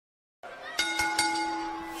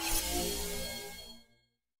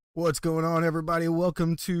What's going on, everybody?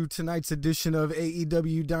 Welcome to tonight's edition of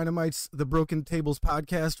AEW Dynamite's The Broken Tables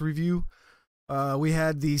podcast review. We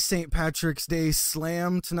had the St. Patrick's Day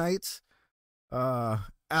Slam tonight.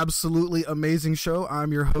 Absolutely amazing show.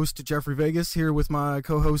 I'm your host, Jeffrey Vegas, here with my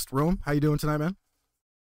co-host, Rome. How you doing tonight, man?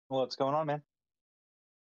 What's going on, man?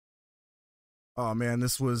 Oh, man,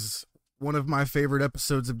 this was one of my favorite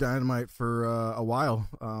episodes of Dynamite for a while.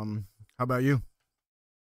 How about you?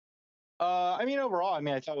 Overall,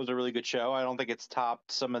 I thought it was a really good show. I don't think it's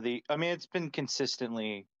topped some of it's been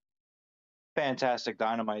consistently fantastic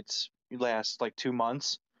Dynamites last 2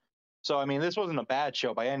 months. So, this wasn't a bad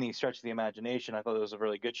show by any stretch of the imagination. I thought it was a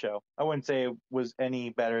really good show. I wouldn't say it was any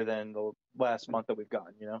better than the last month that we've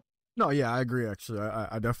gotten, No, yeah, I agree, actually.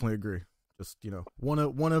 I definitely agree. Just,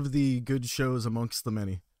 one of the good shows amongst the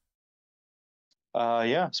many.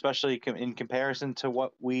 Yeah, especially in comparison to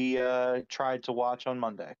what we tried to watch on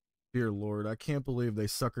Monday. Dear Lord, I can't believe they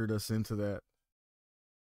suckered us into that.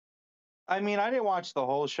 I didn't watch the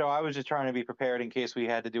whole show. I was just trying to be prepared in case we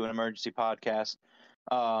had to do an emergency podcast.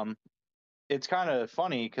 It's kind of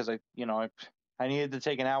funny because I needed to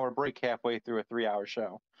take an hour break halfway through a 3-hour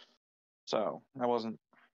show, so it wasn't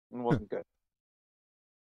good.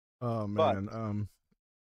 Oh man. But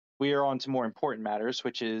we are on to more important matters,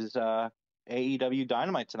 which is AEW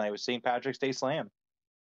Dynamite tonight with St. Patrick's Day Slam.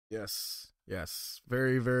 Yes.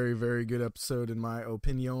 Very, very, very good episode in my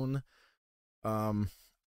opinion. Let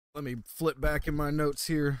me flip back in my notes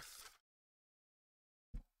here.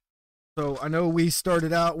 So I know we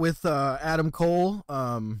started out with Adam Cole.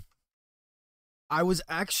 I was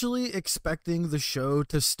actually expecting the show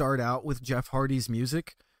to start out with Jeff Hardy's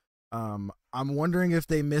music. I'm wondering if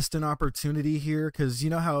they missed an opportunity here, because you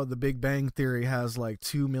know how The Big Bang Theory has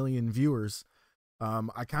 2 million viewers.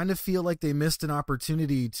 I kind of feel like they missed an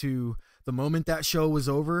opportunity to, the moment that show was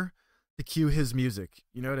over, to cue his music.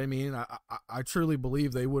 You know what I mean? I truly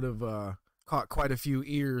believe they would have caught quite a few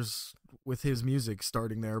ears with his music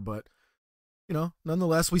starting there. But,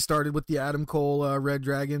 nonetheless, we started with the Adam Cole Red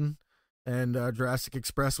Dragon and Jurassic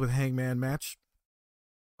Express with Hangman match.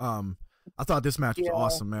 I thought this match was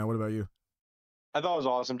awesome, man. What about you? I thought it was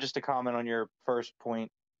awesome. Just to comment on your first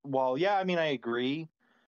point. Well, yeah, I agree.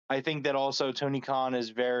 I think that also Tony Khan is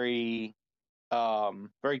very,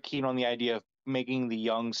 very keen on the idea of making the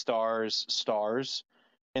young stars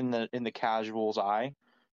in the casual's eye.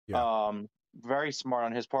 Yeah. Very smart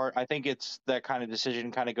on his part. I think it's that kind of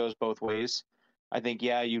decision kind of goes both ways. I think,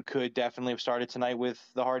 yeah, you could definitely have started tonight with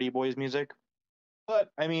the Hardy Boys music,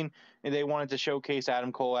 but they wanted to showcase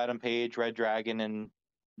Adam Cole, Adam Page, Red Dragon, and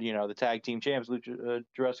the tag team champs,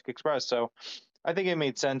 Jurassic Express. So I think it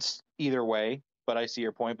made sense either way. But I see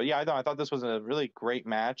your point. But yeah, I thought this was a really great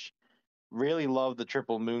match. Really loved the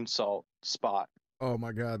triple moonsault spot. Oh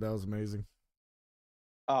my God, that was amazing.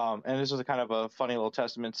 And this was a kind of a funny little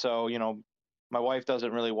testament. So, my wife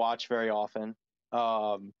doesn't really watch very often.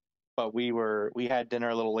 But we had dinner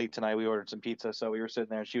a little late tonight. We ordered some pizza, so we were sitting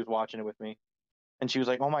there and she was watching it with me. And she was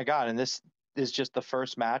like, "Oh my God, and this is just the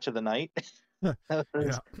first match of the night." That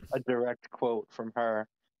was a direct quote from her.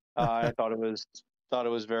 I thought it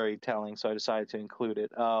was very telling, so I decided to include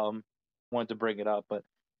it. Wanted to bring it up, but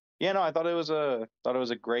yeah, no, I thought it was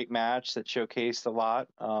a great match that showcased a lot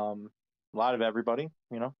of everybody.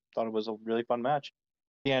 Thought it was a really fun match.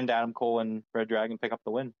 The end, Adam Cole and Red Dragon pick up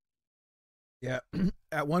the win. Yeah,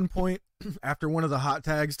 at one point, after one of the hot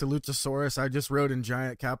tags to Luchasaurus, I just wrote in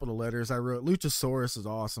giant capital letters, I wrote, "Luchasaurus is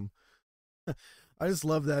awesome." I just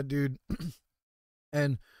love that dude.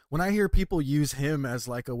 And when I hear people use him as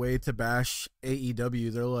a way to bash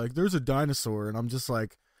AEW, they're like, "There's a dinosaur," and I'm just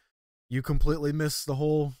like, you completely miss the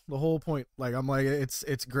whole point. I'm like,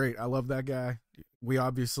 it's great. I love that guy. We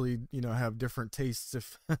obviously, have different tastes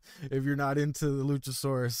if if you're not into the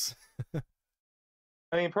Luchasaurus.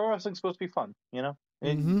 Pro wrestling's supposed to be fun, And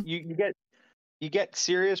Mm-hmm. you get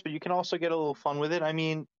serious, but you can also get a little fun with it.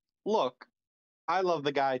 Look, I love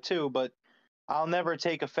the guy too, but I'll never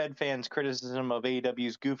take a Fed fan's criticism of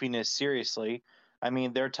AEW's goofiness seriously.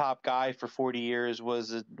 Their top guy for 40 years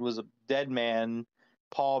was a dead man,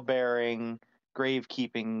 pallbearing,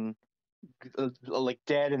 gravekeeping,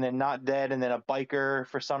 dead and then not dead, and then a biker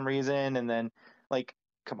for some reason, and then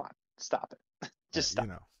come on, stop it. Just stop.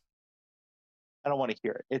 I don't want to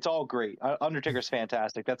hear it. It's all great. Undertaker's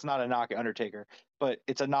fantastic. That's not a knock at Undertaker, but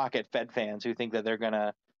it's a knock at Fed fans who think that they're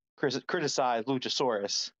gonna criticize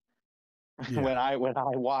Luchasaurus. Yeah. When I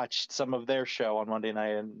watched some of their show on Monday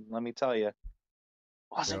night, and let me tell you,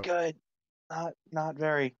 wasn't good. Not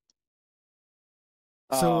very.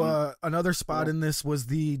 So another spot in this was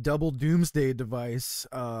the double Doomsday device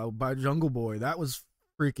by Jungle Boy. That was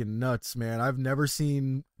freaking nuts, man. I've never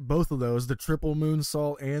seen both of those, the triple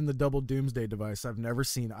moonsault and the double doomsday device. I've never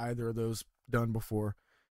seen either of those done before.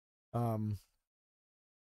 I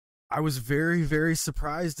was very, very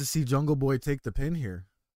surprised to see Jungle Boy take the pin here.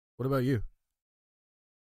 What about you?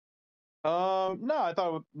 No, I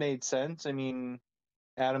thought it made sense. I mean,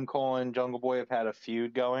 Adam Cole and Jungle Boy have had a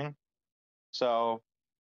feud going, so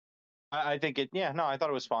I think it. Yeah, no, I thought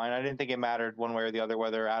it was fine. I didn't think it mattered one way or the other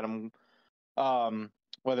whether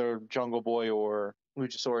Jungle Boy or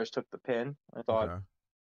Luchasaurus took the pin. Okay. I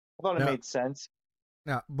thought it made sense.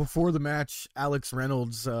 Now, before the match, Alex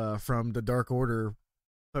Reynolds from the Dark Order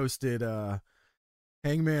posted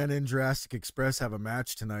Hangman and Jurassic Express have a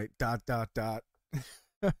match tonight, ...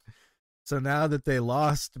 So now that they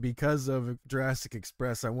lost because of Jurassic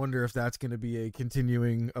Express, I wonder if that's going to be a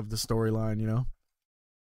continuing of the storyline, you know?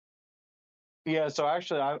 Yeah, so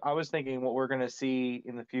actually, I was thinking what we're going to see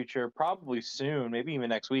in the future, probably soon, maybe even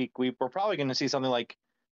next week. We're probably going to see something like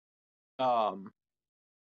it'll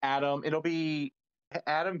be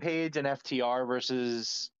Adam Page and FTR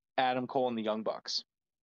versus Adam Cole and the Young Bucks.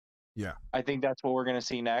 Yeah. I think that's what we're going to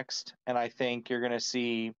see next. And I think you're going to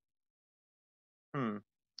see,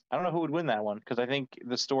 I don't know who would win that one because I think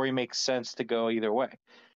the story makes sense to go either way.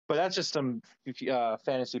 But that's just some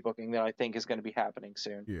fantasy booking that I think is going to be happening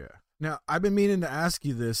soon. Yeah. Now, I've been meaning to ask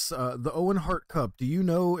you this. The Owen Hart Cup, do you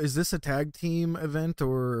know, is this a tag team event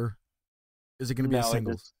or is it going to be a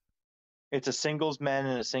singles? It's a singles men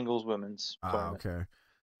and a singles women's tournament. Okay.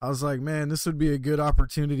 I was like, man, this would be a good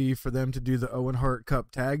opportunity for them to do the Owen Hart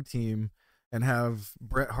Cup tag team and have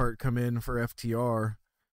Bret Hart come in for FTR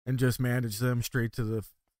and just manage them straight to the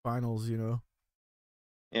finals, you know?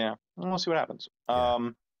 Yeah. We'll see what happens. Yeah.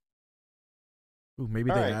 Ooh,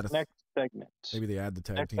 maybe they add next segment. Maybe they add the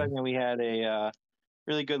tag next team. Segment, we had a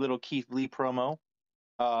really good little Keith Lee promo.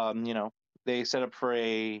 They set up for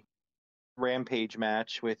a Rampage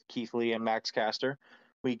match with Keith Lee and Max Caster.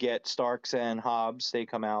 We get Starks and Hobbs. They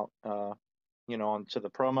come out, onto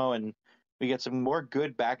the promo, and we get some more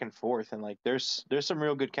good back and forth. And like, there's some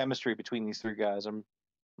real good chemistry between these three guys. I'm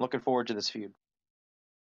looking forward to this feud.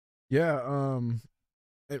 Yeah.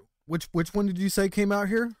 Which one did you say came out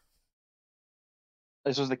here?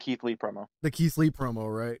 This was the Keith Lee promo. The Keith Lee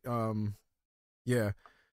promo, right? Yeah.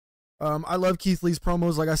 I love Keith Lee's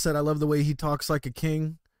promos. Like I said, I love the way he talks like a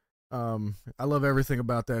king. I love everything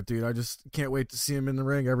about that dude. I just can't wait to see him in the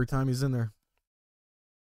ring every time he's in there.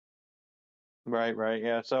 Right,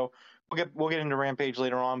 yeah. So we'll get into Rampage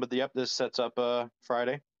later on, but this sets up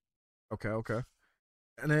Friday. Okay.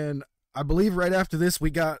 And then I believe right after this we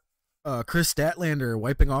got Chris Statlander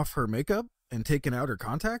wiping off her makeup and taking out her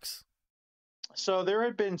contacts. So there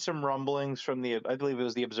had been some rumblings from I believe it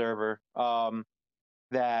was the Observer,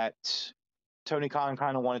 that Tony Khan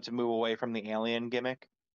kind of wanted to move away from the alien gimmick,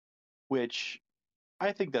 which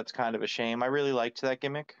I think that's kind of a shame. I really liked that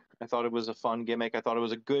gimmick. I thought it was a fun gimmick. I thought it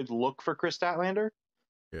was a good look for Chris Statlander.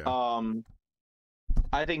 Yeah.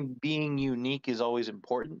 I think being unique is always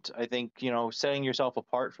important. I think, setting yourself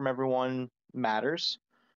apart from everyone matters.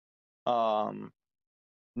 Not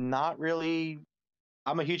really.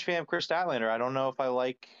 I'm a huge fan of Chris Statlander. I don't know if I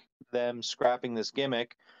like them scrapping this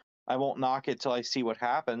gimmick. I won't knock it till I see what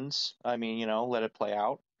happens. I mean, let it play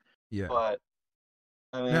out. Yeah. But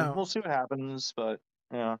I mean, we'll see what happens. But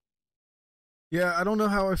yeah. Yeah, I don't know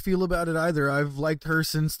how I feel about it either. I've liked her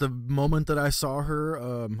since the moment that I saw her.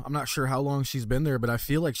 I'm not sure how long she's been there, but I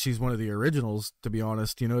feel like she's one of the originals, to be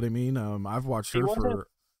honest. You know what I mean? I've watched her for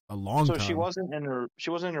a long time. So she wasn't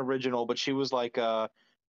an original, but she was like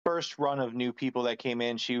first run of new people that came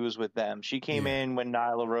in. She was with them. She came in when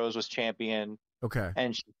Nyla Rose was champion. Okay.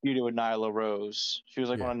 And she feuded with Nyla Rose. She was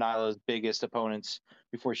like one of Nyla's biggest opponents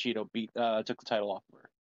before Shido took the title off of her.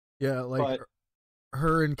 Yeah,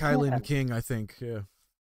 her and Kylan King, I think. Yeah.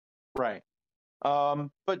 Right. But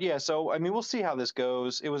yeah, so I mean, we'll see how this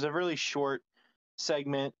goes. It was a really short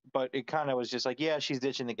segment, but it kind of was just like, yeah, she's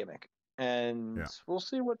ditching the gimmick, and we'll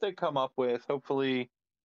see what they come up with. Hopefully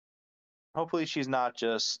she's not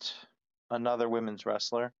just another women's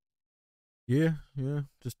wrestler. Yeah.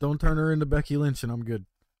 Just don't turn her into Becky Lynch, and I'm good.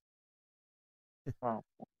 Oh.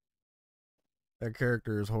 That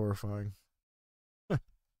character is horrifying.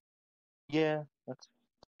 Yeah, that's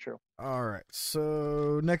true. All right.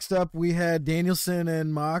 So next up, we had Danielson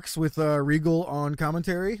and Mox with Regal on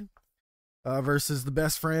commentary versus the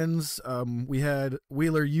Best Friends. We had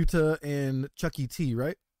Wheeler Yuta and Chucky T,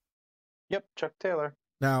 right? Yep, Chuck Taylor.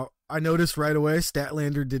 Now, I noticed right away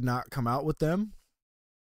Statlander did not come out with them.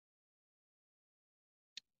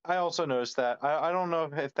 I also noticed that. I don't know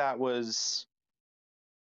if that was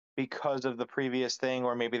because of the previous thing,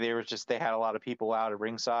 or maybe they had a lot of people out at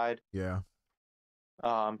ringside. Yeah.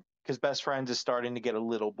 Because Best Friends is starting to get a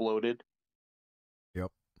little bloated.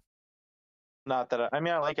 Yep. Not that I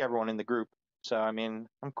mean, I like everyone in the group, so I mean,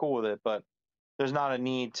 I'm cool with it, but there's not a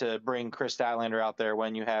need to bring Chris Statlander out there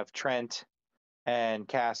when you have Trent and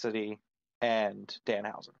Cassidy and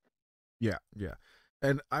Danhausen. Yeah, yeah.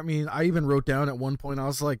 And I mean, I even wrote down at one point, I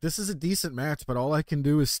was like, this is a decent match, but all I can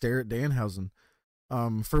do is stare at Danhausen.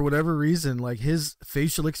 For whatever reason, like his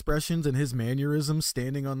facial expressions and his mannerisms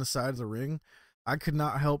standing on the side of the ring, I could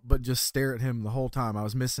not help but just stare at him the whole time. I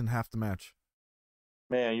was missing half the match.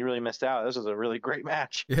 Man, you really missed out. This was a really great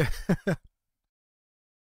match. Yeah.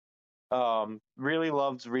 Really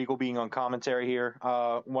loved Regal being on commentary here.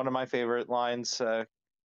 One of my favorite lines,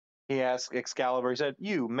 he asked Excalibur, he said,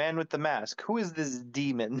 "You, man with the mask, who is this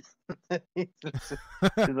demon?" He's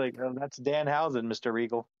like, oh, "That's Danhausen, Mr.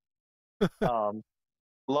 Regal."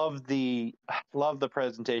 Love the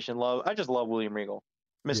presentation. I just love William Regal.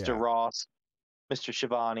 Mr. Yeah. Ross, Mr.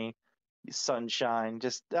 Shivani, Sunshine.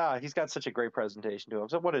 Just he's got such a great presentation to him.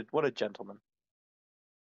 So what a gentleman.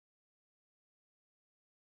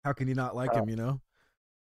 How can you not like him, you know?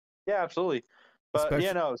 Yeah, absolutely. But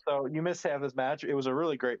Especially... so you missed half this match. It was a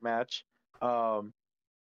really great match. It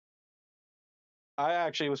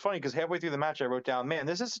was funny because halfway through the match I wrote down, man,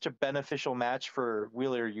 this is such a beneficial match for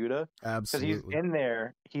Wheeler Yuta. Absolutely.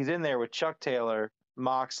 Because he's in there with Chuck Taylor,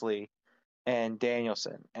 Moxley, and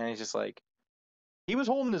Danielson. And he's just like, he was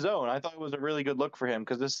holding his own. I thought it was a really good look for him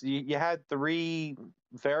because you had 3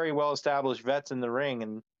 very well established vets in the ring,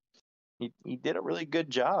 and he did a really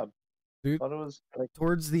good job. Dude, thought it was like,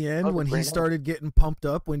 towards the end when he started getting pumped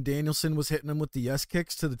up, when Danielson was hitting him with the yes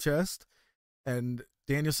kicks to the chest, and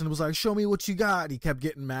Danielson was like, "Show me what you got." He kept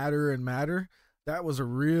getting madder and madder. That was a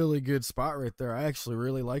really good spot right there. I actually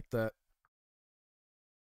really liked that.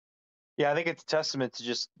 Yeah, I think it's a testament to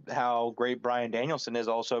just how great Bryan Danielson is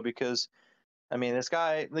also because, I mean, this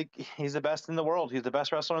guy, like, he's the best in the world. He's the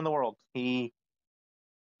best wrestler in the world. He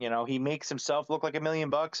makes himself look like $1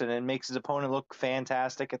 million and then makes his opponent look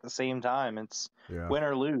fantastic at the same time. It's win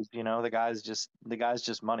or lose. The guy's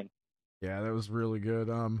just money. Yeah, that was really good.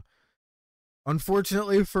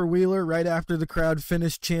 Unfortunately for Wheeler, right after the crowd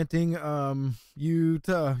finished chanting,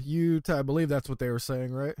 Utah, I believe that's what they were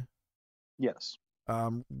saying, right? Yes.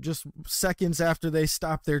 Just seconds after they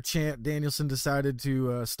stopped their chant, Danielson decided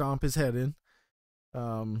to stomp his head in.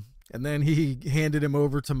 And then he handed him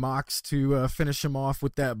over to Mox to finish him off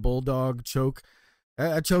with that bulldog choke.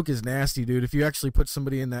 That choke is nasty, dude. If you actually put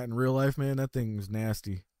somebody in that in real life, man, that thing's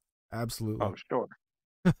nasty. Absolutely. Oh, sure.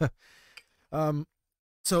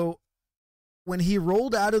 So when he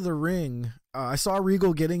rolled out of the ring, I saw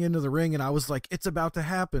Regal getting into the ring, and I was like, it's about to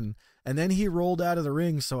happen. And then he rolled out of the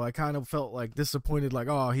ring, so I kind of felt like disappointed, like,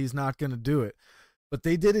 oh, he's not going to do it. But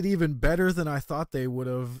they did it even better than I thought they would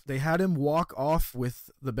have. They had him walk off with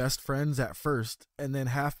the Best Friends at first, and then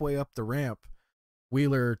halfway up the ramp,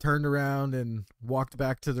 Wheeler turned around and walked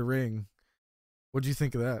back to the ring. What'd you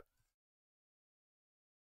think of that?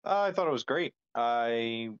 I thought it was great.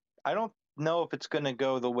 I don't know if it's going to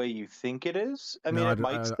go the way you think it is. I mean, it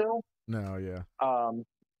might still. No, yeah.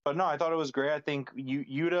 But no, I thought it was great. I think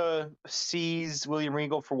Yuta sees William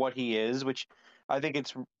Regal for what he is, which I think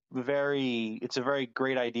it's a very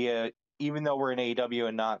great idea, even though we're in AEW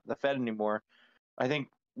and not the Fed anymore. I think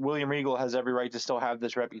William Regal has every right to still have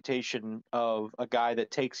this reputation of a guy that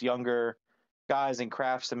takes younger guys and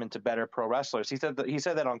crafts them into better pro wrestlers. He said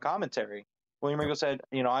that on commentary. William Regal said,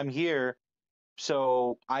 I'm here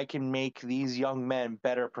so I can make these young men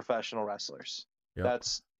better professional wrestlers. Yep.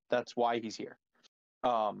 That's why he's here.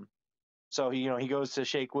 So he goes to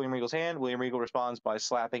shake William Regal's hand. William Regal responds by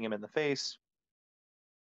slapping him in the face.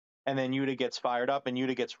 And then Yuta gets fired up, and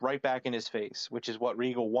Yuta gets right back in his face, which is what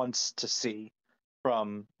Regal wants to see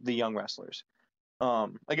from the young wrestlers.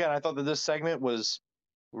 Again, I thought that this segment was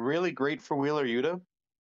really great for Wheeler Yuta.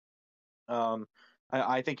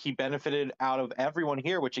 I think he benefited out of everyone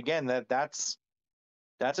here, which again, that's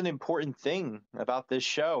an important thing about this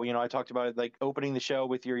show. I talked about it, like opening the show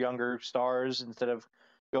with your younger stars instead of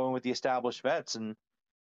going with the established vets. And,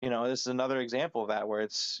 this is another example of that where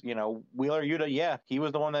it's, Wheeler Yuta, yeah, he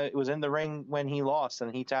was the one that was in the ring when he lost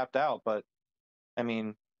and he tapped out. But, I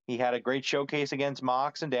mean, he had a great showcase against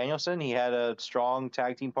Mox and Danielson. He had a strong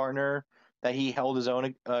tag team partner that he held his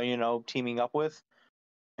own, teaming up with.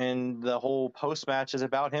 And the whole post-match is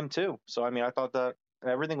about him, too. So, I mean, I thought that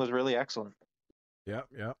everything was really excellent. Yep.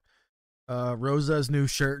 Rosa's new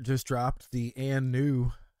shirt just dropped, the and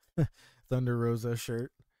new Thunder Rosa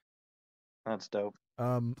shirt. That's dope.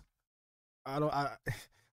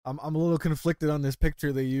 I'm a little conflicted on this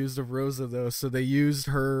picture they used of Rosa though. So they used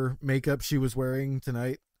her makeup she was wearing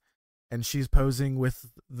tonight, and she's posing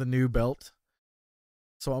with the new belt.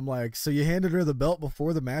 So I'm like, so you handed her the belt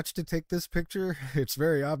before the match to take this picture? It's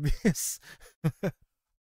very obvious.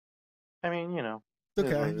 I mean, you know, It's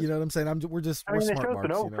okay, you know what I'm saying? We're the smart show's been marks,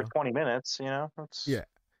 over you for know. 20 minutes. You know, Yeah,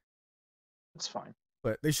 it's fine.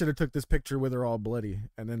 but they should have took this picture with her all bloody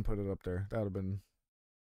and then put it up there. That would have been,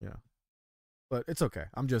 yeah. But it's okay.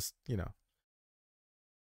 I'm just, you know.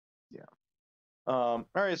 Yeah. All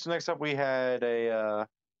right. So next up, we had a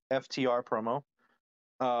FTR promo.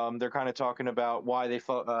 They're kind of talking about why they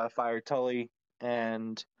fired Tully,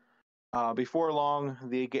 and before long,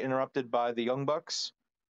 they get interrupted by the Young Bucks.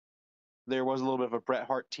 There was a little bit of a Bret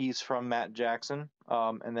Hart tease from Matt Jackson,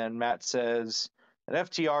 and then Matt says that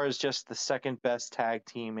FTR is just the second best tag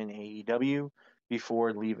team in AEW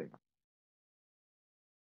before leaving.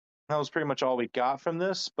 That was pretty much all we got from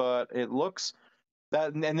this, but it looks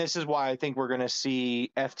that, and this is why I think we're going to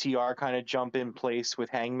see FTR kind of jump in place with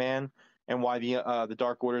Hangman, and why the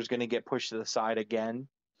Dark Order is going to get pushed to the side again.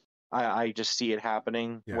 I just see it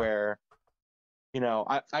happening Yeah. where, you know,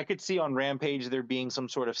 I could see on Rampage there being some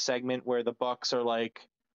sort of segment where the Bucks are like,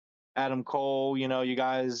 Adam Cole, you know, you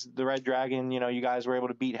guys, the Red Dragon, you know, you guys were able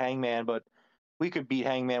to beat Hangman, but we could beat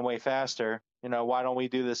Hangman way faster. You know, why don't we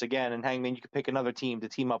do this again? And Hangman, you could pick another team to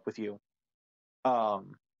team up with you. Or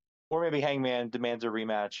maybe Hangman demands a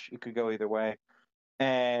rematch. It could go either way.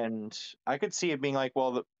 And I could see it being like,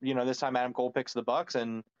 well, you know, this time Adam Cole picks the Bucks,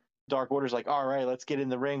 and Dark Order's like, all right, let's get in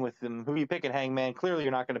the ring with them. Who are you picking, Hangman? Clearly,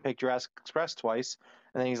 you're not going to pick Jurassic Express twice.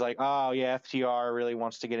 And then he's like, oh yeah, FTR really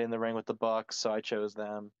wants to get in the ring with the Bucks, so I chose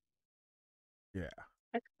them. Yeah.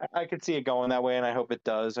 I could see it going that way, and I hope it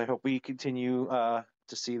does. I hope we continue to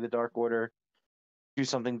see the Dark Order do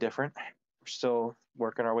something different. We're still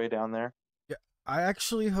working our way down there. Yeah. I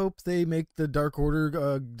actually hope they make the Dark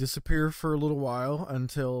Order disappear for a little while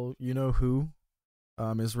until you know who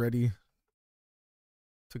is ready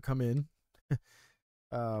to come in.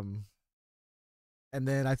 um and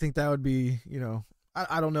then I think that would be, you know,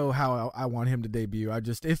 I don't know how I want him to debut. I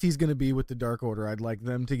just, if he's going to be with the Dark Order, I'd like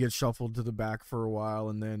them to get shuffled to the back for a while,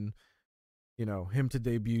 and then, you know, him to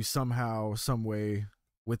debut somehow, some way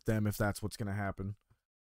with them, if that's what's going to happen.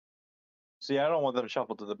 See, I don't want them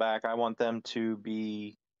shuffled to the back. I want them to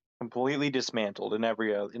be completely dismantled in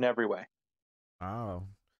every way. Oh,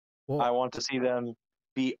 well, I want to see them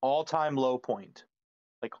be all-time low point,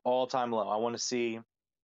 like all-time low. I want to see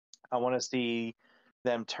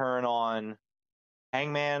them turn on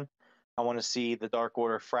Hangman. I want to see the Dark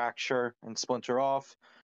Order fracture and splinter off,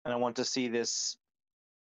 and I want to see this,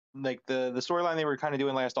 like the storyline they were kind of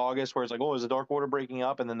doing last August, where it's like, oh, is the Dark Order breaking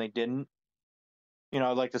up, and then they didn't. You know,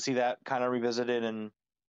 I'd like to see that kind of revisited, and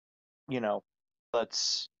you know,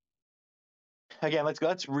 let's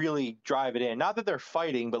let's really drive it in. Not that they're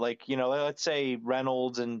fighting, but like, you know, let's say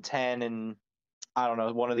Reynolds and Ten and I don't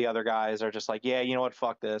know, one of the other guys are just like, yeah, you know what,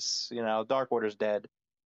 fuck this. You know, Dark Order's dead,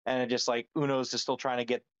 and it just like Uno's just still trying to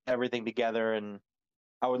get everything together, and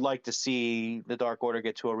I would like to see the Dark Order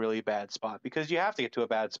get to a really bad spot, because you have to get to a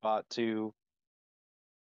bad spot to,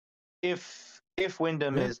 if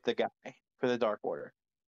Wyndham yeah, is the guy for the Dark Order,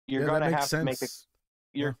 you're yeah, that gonna makes have to make a sense.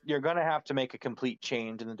 Yeah, you're gonna have to make a complete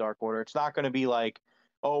change in the Dark Order. It's not gonna be like,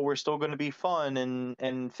 oh, we're still gonna be fun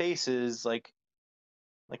and faces, like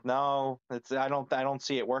no, it's I don't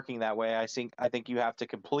see it working that way. I think you have to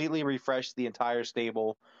completely refresh the entire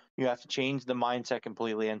stable. You have to change the mindset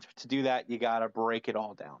completely, and to do that, you gotta break it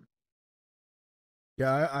all down.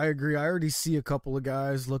 yeah, I agree. I already see a couple of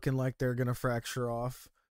guys looking like they're gonna fracture off.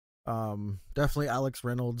 Definitely Alex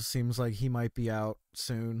Reynolds seems like he might be out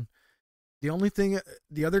soon. The only thing,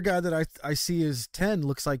 the other guy that I see is 10.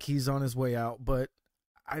 Looks like he's on his way out, but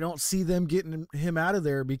I don't see them getting him out of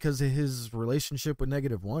there because of his relationship with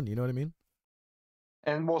 -1. You know what I mean?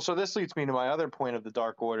 And well, so this leads me to my other point of the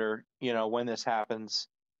Dark Order. You know, when this happens,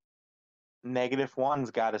 -1's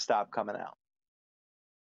got to stop coming out.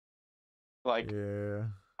 Like, Yeah.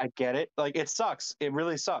 I get it. Like, it sucks. It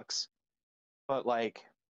really sucks. But like,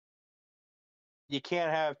 you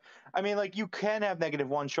can't have. I mean, like, you can have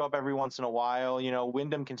 -1 show up every once in a while. You know,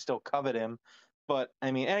 Wyndham can still covet him. But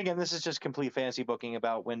I mean, and again, this is just complete fantasy booking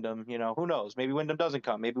about Wyndham. You know, who knows? Maybe Wyndham doesn't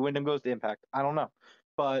come. Maybe Wyndham goes to Impact. I don't know.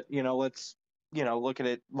 But you know, let's, you know, look at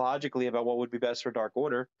it logically about what would be best for Dark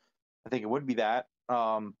Order. I think it would be that.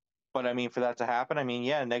 But I mean, for that to happen, I mean,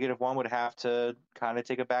 yeah, -1 would have to kind of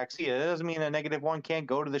take a back seat. It doesn't mean that -1 can't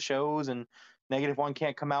go to the shows, and -1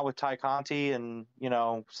 can't come out with Ty Conti and, you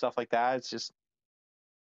know, stuff like that. It's just,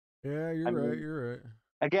 Yeah, you're I right. mean, You're right.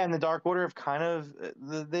 again, the Dark Order have kind of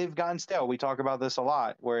they've gotten stale. We talk about this a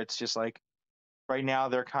lot, where it's just like right now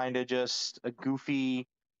they're kind of just a goofy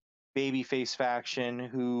babyface faction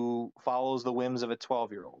who follows the whims of a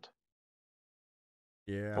 12-year-old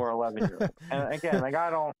Yeah. or 11-year-old. And again, like I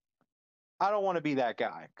don't want to be that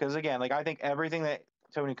guy because again, like I think everything that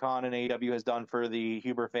Tony Khan and AEW has done for the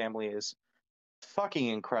Huber family is fucking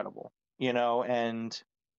incredible, you know, and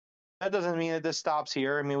that doesn't mean that this stops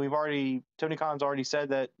here. I mean, Tony Khan's already said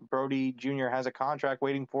that Brody Jr. has a contract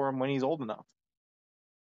waiting for him when he's old enough.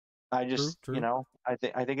 I True, just, true. I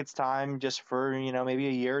think it's time just for, maybe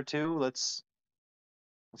a year or two. Let's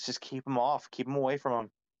just keep him off, keep him away from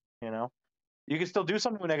him. You know, you can still do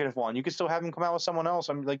something with -1. You can still have him come out with someone else.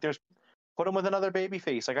 I mean, like put him with another baby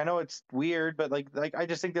face. Like I know it's weird, but like I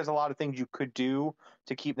just think there's a lot of things you could do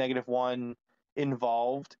to keep -1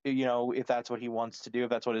 involved. If that's what he wants to do, if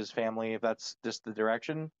that's what his family, if that's just the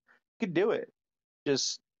direction, you could do it.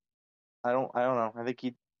 Just I don't know. I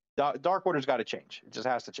think Dark Order's got to change. It just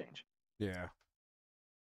has to change. Yeah.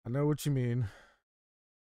 I know what you mean.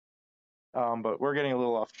 But we're getting a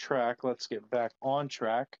little off track. Let's get back on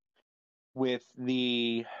track with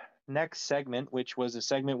the next segment, which was a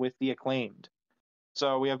segment with the Acclaimed.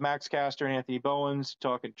 So we have Max Caster and Anthony Bowens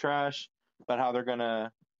talking trash about how they're going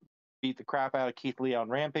to beat the crap out of Keith Lee on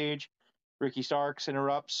Rampage. Ricky Starks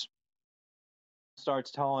interrupts,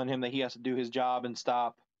 starts telling him that he has to do his job and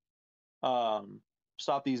stop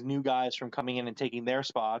these new guys from coming in and taking their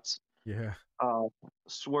spots. Yeah.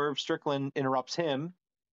 Swerve Strickland interrupts him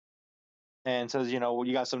and says, you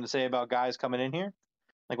got something to say about guys coming in here?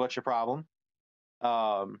 Like, what's your problem?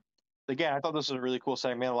 Again, I thought this was a really cool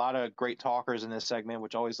segment. A lot of great talkers in this segment,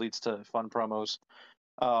 which always leads to fun promos.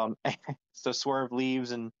 So Swerve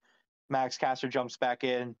leaves and Max Caster jumps back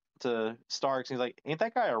in to Starks. And he's like, ain't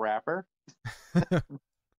that guy a rapper?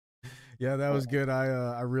 Yeah, that was good.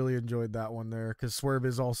 I really enjoyed that one there because Swerve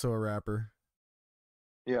is also a rapper.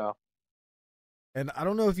 Yeah. And I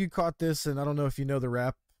don't know if you caught this, and I don't know if you know the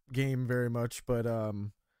rap game very much, but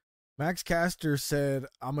Max Caster said,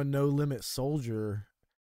 "I'm a no limit soldier,"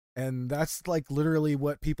 and that's like literally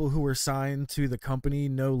what people who were signed to the company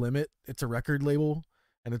No Limit. It's a record label,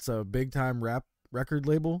 and it's a big time rap record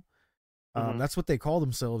label. That's what they call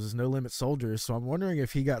themselves, is No Limit Soldiers. So I'm wondering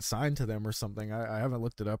if he got signed to them or something. I haven't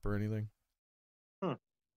looked it up or anything.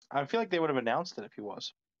 I feel like they would have announced it if he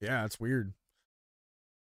was. Yeah, it's weird.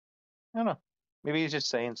 I don't know. Maybe he's just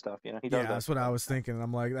saying stuff. He does that. That's what I was thinking.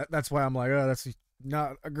 I'm like, that's why I'm like, oh, that's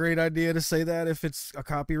not a great idea to say that if it's a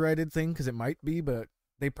copyrighted thing, because it might be, but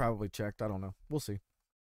they probably checked. I don't know. We'll see.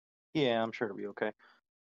 Yeah, I'm sure it'll be okay.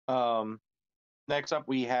 Next up,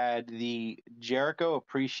 we had the Jericho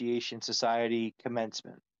Appreciation Society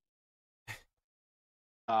commencement.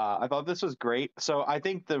 I thought this was great. So I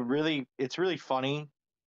think it's really funny.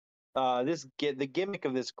 The gimmick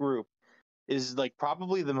of this group is like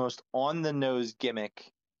probably the most on the nose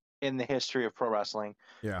gimmick in the history of pro wrestling.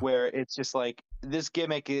 Yeah. Where it's just like this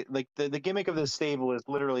gimmick, like the gimmick of this stable is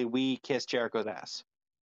literally we kiss Jericho's ass.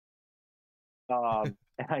 And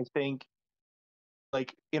I think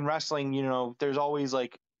like in wrestling, there's always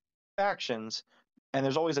like factions, and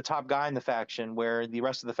there's always a top guy in the faction where the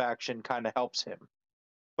rest of the faction kind of helps him.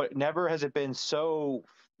 But never has it been so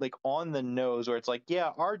like on the nose where it's like,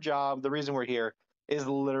 yeah, our job, the reason we're here is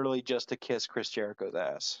literally just to kiss Chris Jericho's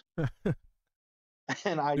ass.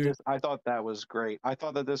 And I thought that was great. I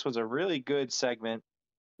thought that this was a really good segment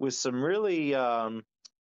with some real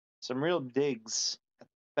digs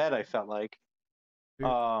that I felt like.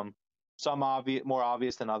 Some more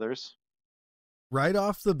obvious than others. Right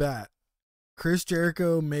off the bat, Chris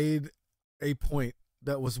Jericho made a point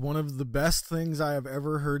that was one of the best things I have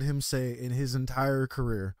ever heard him say in his entire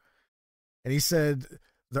career. And he said,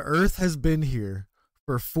 the earth has been here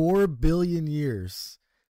for 4 billion years.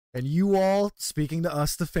 And you all, speaking to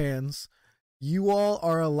us, the fans, you all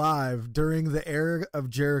are alive during the era of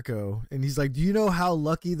Jericho. And he's like, do you know how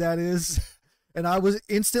lucky that is? And I was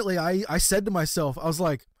instantly, I said to myself, I was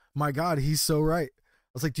like, my God, he's so right.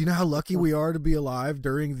 I was like, do you know how lucky we are to be alive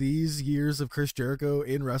during these years of Chris Jericho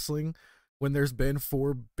in wrestling when there's been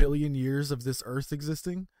 4 billion years of this earth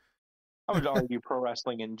existing? I would argue pro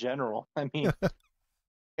wrestling in general. I mean,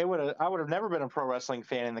 I would have never been a pro wrestling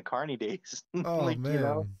fan in the Carney days. Oh,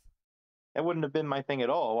 man. It wouldn't have been my thing at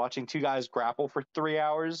all. Watching two guys grapple for 3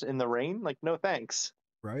 hours in the rain, like, no thanks.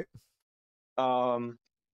 Right.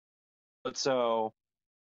 But so,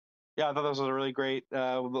 yeah, I thought this was a really great.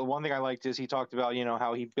 The one thing I liked is he talked about,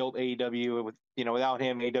 how he built AEW with, without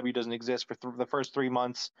him, AEW doesn't exist for the first 3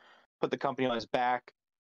 months, put the company on his back.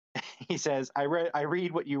 He says, I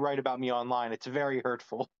read what you write about me online. It's very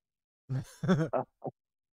hurtful.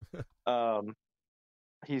 Um,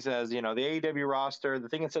 he says, you know, the AEW roster, the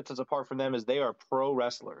thing that sets us apart from them is they are pro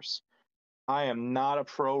wrestlers. I am not a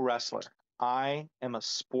pro wrestler. I am a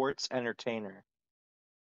sports entertainer.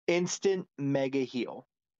 Instant mega heel.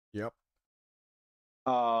 Yep.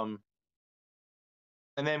 Um,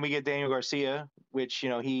 and then we get Daniel Garcia, which, you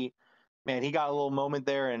know, he got a little moment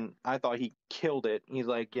there, and I thought he killed it. He's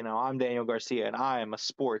like, you know, I'm Daniel Garcia, and I am a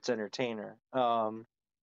sports entertainer.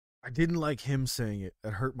 I didn't like him saying it.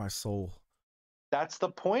 That hurt my soul. That's the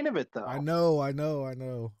point of it, I though.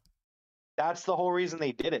 know. That's the whole reason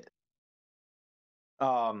they did it.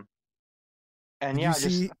 And Did you yeah, just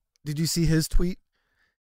see? Did you see his tweet?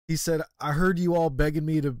 He said, "I heard you all begging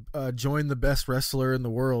me to join the best wrestler in the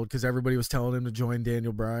world because everybody was telling him to join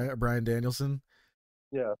Brian Danielson."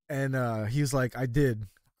 yeah, And he's like, "I did,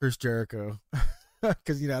 Chris Jericho,"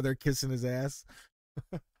 because you know they're kissing his ass.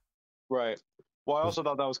 right. Well, I also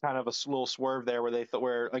thought that was kind of a little swerve there, where they thought,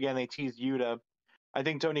 where again they teased Yuta. I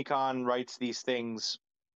think Tony Khan writes these things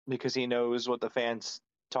because he knows what the fans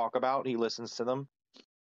talk about. He listens to them,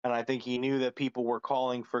 and I think he knew that people were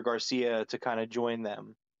calling for Garcia to kind of join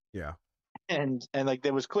them. Yeah. And like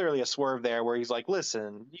there was clearly a swerve there where he's like,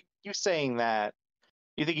 "Listen, you saying that,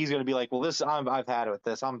 you think he's going to be like, well, this I've had it with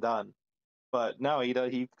this, I'm done." But no,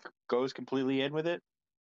 he goes completely in with it.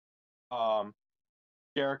 Um,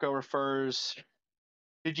 Jericho refers.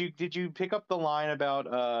 Did you pick up the line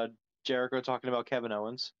about Jericho talking about Kevin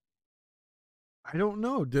Owens? I don't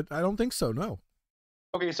know. I don't think so. No.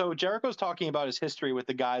 Okay, so Jericho's talking about his history with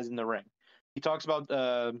the guys in the ring. He talks about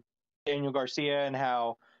Daniel Garcia and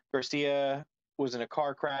how Garcia was in a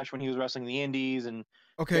car crash when he was wrestling the Indies, and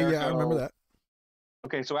Okay. Yeah, I remember Jericho. that.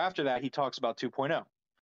 Okay, so after that, he talks about 2.0,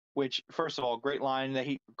 which, first of all, great line that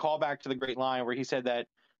he call back to the great line where he said that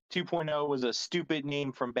 2.0 was a stupid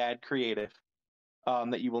name from bad creative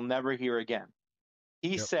that you will never hear again.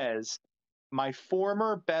 He Yep. says, my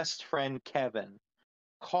former best friend Kevin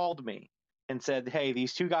called me and said, "Hey,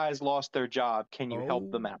 these two guys lost their job. Can you help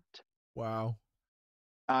Oh, them out?" wow.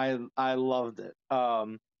 I loved it.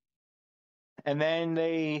 And then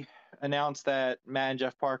they announced that Matt and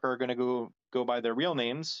Jeff Parker are going to go by their real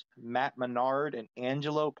names, Matt Menard and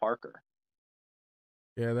Angelo Parker.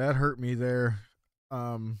 Yeah, that hurt me there.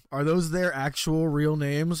 Are those their actual real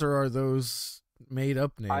names or are those made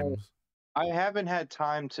up I names? I haven't had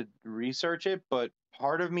time to research it, but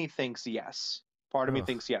part of me thinks yes. Part of me Ugh.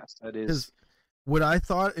 thinks yes. That is. Because what I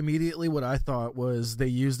thought was they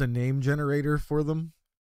used a name generator for them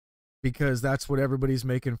because that's what everybody's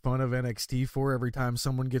making fun of NXT for. Every time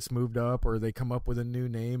someone gets moved up or they come up with a new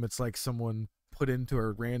name, it's like someone put into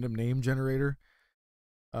a random name generator.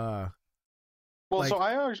 Uh, Well, so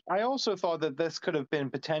like I also thought that this could have been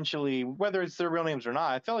potentially, whether it's their real names or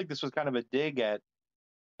not. I felt like this was kind of a dig at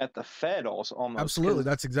the Fed also almost absolutely, because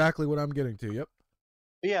that's exactly what I'm getting to. Yep.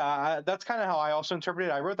 yeah, that's kind of how I also interpreted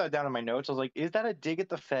it. I wrote that down in my notes. I was like, is that a dig at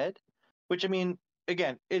the Fed? Which I mean,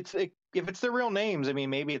 again, if it's their real names, I mean,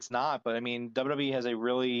 maybe it's not, but I mean, WWE has a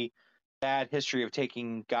really bad history of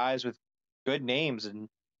taking guys with good names and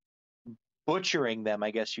butchering them,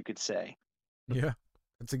 I guess you could say. Yeah.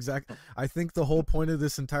 That's exact. I think the whole point of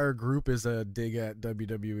this entire group is a dig at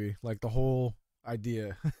WWE. Like the whole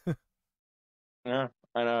idea. Yeah,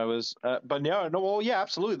 I know it was, but yeah, no, well, yeah,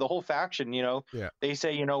 absolutely. The whole faction, Yeah. they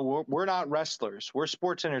say, we're not wrestlers, we're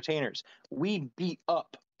sports entertainers. We beat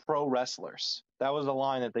up pro wrestlers. That was a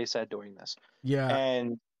line that they said during this, Yeah.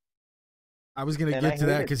 and I was gonna I get to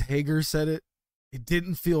that hated. because Hager said it. It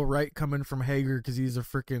didn't feel right coming from Hager because he's a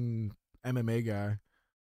freaking MMA guy.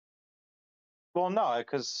 Well, no,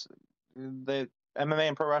 because the MMA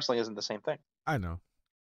and pro wrestling isn't the same thing. I know.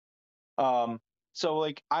 Um, so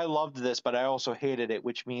like I loved this, but I also hated it,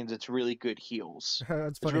 which means it's really good heels. That's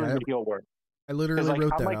It's funny. really I good heel work. I Because literally like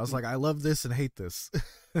wrote I'm that. I was like, I love this and hate this.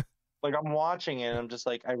 I'm watching it and I'm just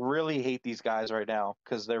like I really hate these guys right now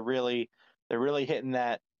because they're really hitting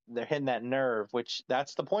that nerve, which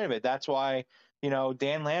that's the point of it. That's why,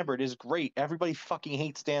 Dan Lambert is great. Everybody fucking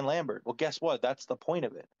hates Dan Lambert. Well, guess what? That's the point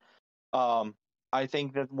of it. Um, I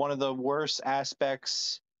think that one of the worst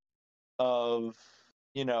aspects of,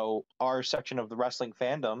 our section of the wrestling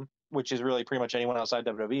fandom, which is really pretty much anyone outside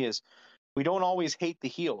WWE, is we don't always hate the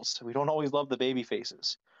heels. We don't always love the baby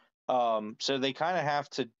faces. So they kind of have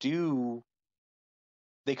to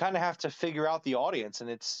figure out the audience, and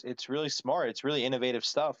it's really smart. It's really innovative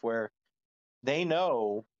stuff where they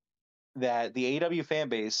know that the AEW fan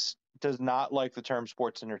base does not like the term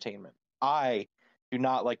sports entertainment. I do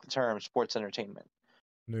not like the term sports entertainment.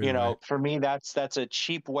 No, right. For me, that's a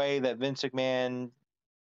cheap way that Vince McMahon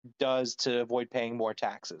does to avoid paying more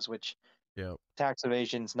taxes, which Yep. tax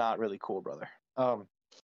evasion's not really cool, brother.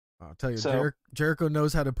 I'll tell you, So Jericho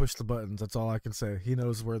knows how to push the buttons. That's all I can say. He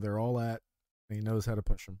knows where they're all at, and he knows how to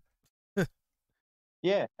push them.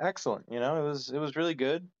 yeah, excellent. It was really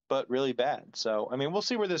good, but really bad. So I mean, we'll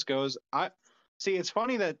see where this goes. I see. It's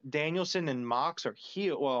funny that Danielson and Mox are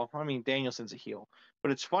heel. Well, I mean, Danielson's a heel,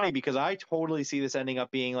 but it's funny because I totally see this ending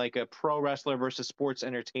up being like a pro wrestler versus sports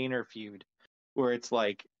entertainer feud, where it's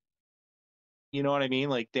like, you know what I mean,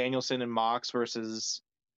 like Danielson and Mox versus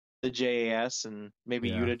the JAS, and maybe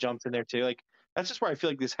Yeah. Yuta jumps in there too. Like that's just where I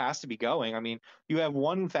feel like this has to be going. I mean, you have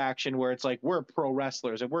one faction where it's like we're pro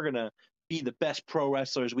wrestlers and we're gonna be the best pro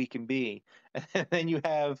wrestlers we can be, and then you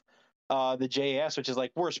have the JAS, which is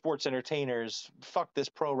like we're sports entertainers. Fuck this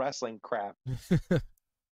pro wrestling crap. It's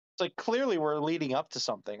like clearly we're leading up to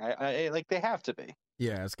something. I like they have to be.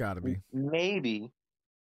 Yeah, it's got to be. Maybe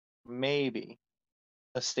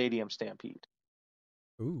a stadium stampede.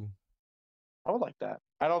 Ooh. I would like that.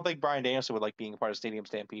 I don't think Bryan Danielson would like being a part of Stadium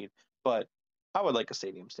Stampede, but I would like a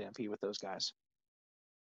Stadium Stampede with those guys.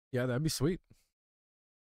 Yeah, that'd be sweet.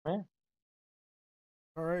 Yeah.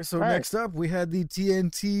 All right, so All right. next up we had the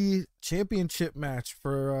TNT Championship match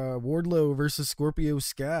for Wardlow versus Scorpio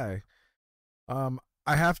Sky. I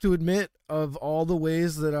have to admit, of all the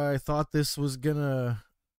ways that I thought this was gonna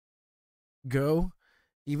go,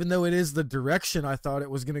 even though it is the direction I thought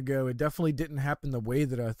it was gonna go, it definitely didn't happen the way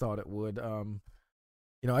that I thought it would.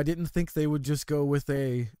 I didn't think they would just go with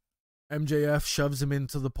a MJF shoves him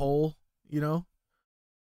into the pole,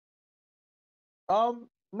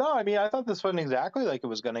 No, I mean, I thought this wasn't exactly like it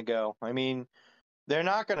was going to go. I mean, they're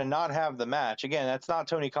not going to not have the match. Again, that's not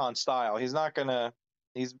Tony Khan's style. He's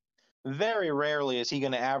very rarely is he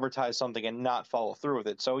going to advertise something and not follow through with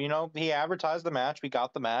it. So, he advertised the match. We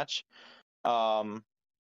got the match. Yeah,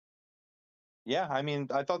 I mean,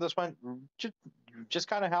 I thought this went just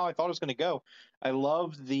kind of how I thought it was going to go. I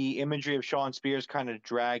loved the imagery of Shawn Spears kind of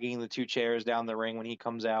dragging the two chairs down the ring when he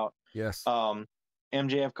comes out. Yes.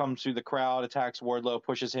 MJF comes through the crowd, attacks Wardlow,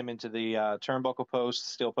 pushes him into the turnbuckle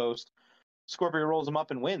post, steel post. Scorpio rolls him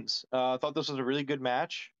up and wins. I thought this was a really good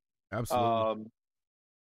match. Absolutely.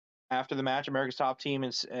 After the match, America's Top Team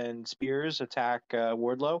and Spears attack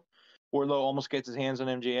Wardlow. Wardlow almost gets his hands on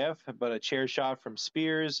MJF, but a chair shot from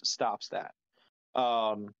Spears stops that.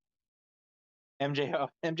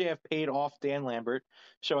 MJF paid off Dan Lambert,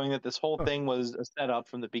 showing that this whole thing was a setup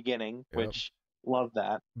from the beginning, which love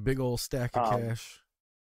that. Big old stack of cash.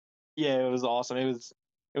 Yeah, it was awesome. It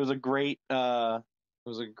was a great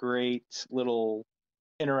little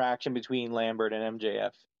interaction between Lambert and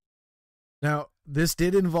MJF. Now, this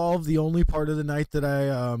did involve the only part of the night that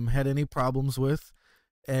I had any problems with,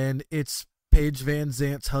 and it's Paige Van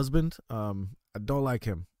Zant's husband. I don't like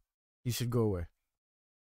him. He should go away.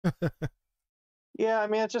 Yeah, I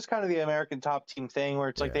mean, it's just kind of the American Top Team thing where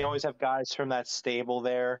it's like they always have guys from that stable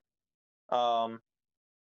there.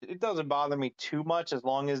 It doesn't bother me too much as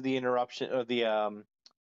long as the interruption or the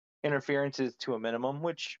interference is to a minimum,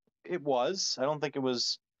 which it was. I don't think it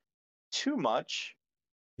was too much.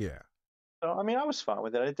 Yeah. So I mean, I was fine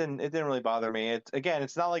with it. It didn't really bother me.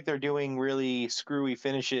 It's not like they're doing really screwy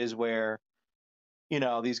finishes where,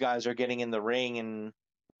 these guys are getting in the ring and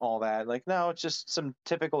all that. Like, no, it's just some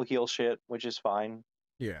typical heel shit, which is fine.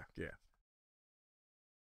 Yeah.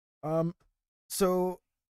 So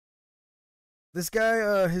this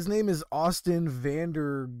guy, his name is Austin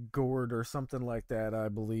Vandergord or something like that, I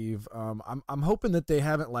believe. I'm hoping that they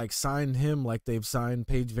haven't signed him like they've signed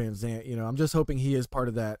Paige Van Zant. I'm just hoping he is part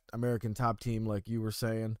of that American Top Team, like you were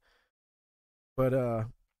saying. But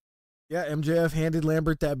yeah, MJF handed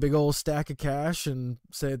Lambert that big old stack of cash and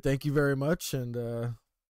said thank you very much, and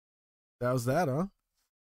that was that, huh?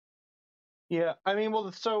 Yeah, I mean,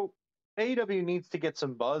 well, so AEW needs to get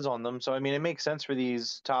some buzz on them. So I mean, it makes sense for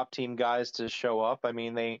these Top Team guys to show up. I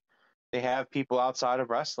mean, they have people outside of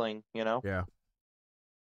wrestling, Yeah.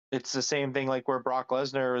 It's the same thing like where Brock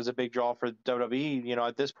Lesnar is a big draw for WWE.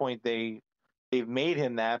 At this point they've made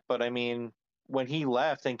him that, but I mean, when he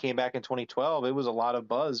left and came back in 2012, it was a lot of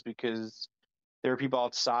buzz because there were people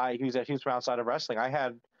outside. He was from outside of wrestling. I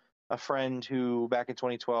had a friend who back in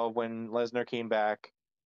 2012 when Lesnar came back,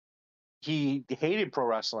 he hated pro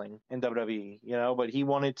wrestling in WWE, but he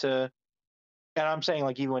wanted to, and I'm saying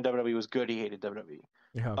even when WWE was good, he hated WWE.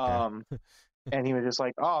 Yeah. Okay. And he was just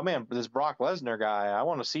like, oh man, this Brock Lesnar guy, I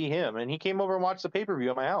want to see him. And he came over and watched the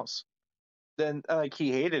pay-per-view at my house. Then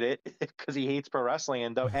he hated it because he hates pro wrestling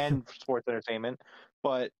and sports entertainment.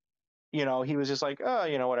 But, he was just like,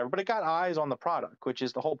 oh, whatever. But it got eyes on the product, which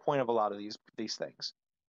is the whole point of a lot of these things.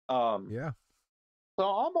 Yeah. So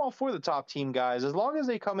I'm all for the Top Team guys as long as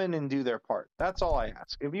they come in and do their part. That's all I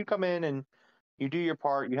ask. If you come in and, you do your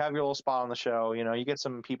part, you have your little spot on the show, you get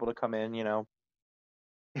some people to come in,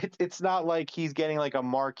 it's not like he's getting like a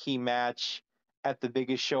marquee match at the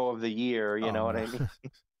biggest show of the year, you Oh know what no. I mean?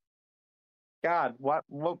 God, what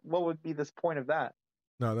would be this point of that?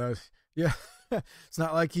 No, that's yeah. It's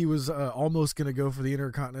not like he was almost gonna go for the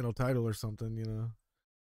Intercontinental title or something.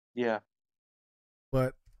 Yeah.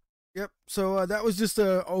 But yep. So that was just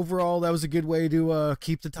overall that was a good way to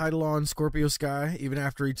keep the title on Scorpio Sky, even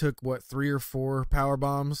after he took 3 or 4 power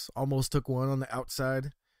bombs. Almost took one on the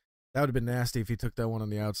outside. That would have been nasty if he took that one on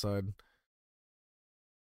the outside.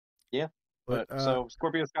 Yeah. But So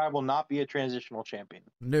Scorpio Sky will not be a transitional champion.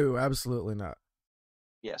 no, absolutely not.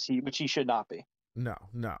 Yes, which he should not be. No.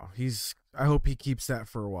 I hope he keeps that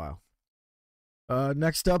for a while.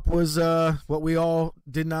 Next up was what we all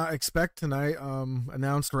did not expect tonight.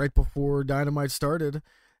 Announced right before Dynamite started,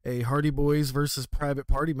 a Hardy Boys versus Private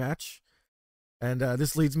Party match. And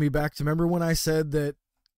this leads me back to, remember when I said that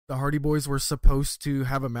the Hardy Boys were supposed to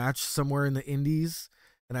have a match somewhere in the Indies?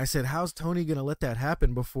 And I said, how's Tony going to let that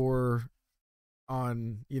happen before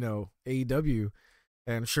on, AEW?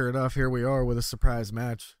 And sure enough, here we are with a surprise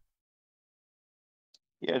match.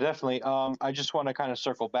 Yeah, definitely. I just want to kind of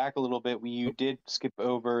circle back a little bit. You did skip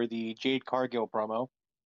over the Jade Cargill promo.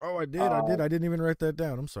 Oh, I did. I didn't even write that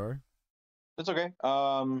down. I'm sorry. That's okay.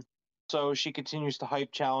 So she continues to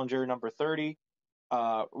hype challenger number 30.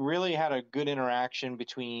 Really had a good interaction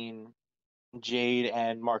between Jade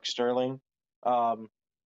and Mark Sterling.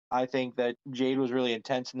 I think that Jade was really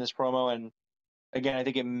intense in this promo, and again, I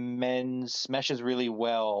think it meshes really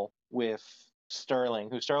well with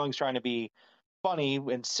Sterling, who Sterling's trying to be funny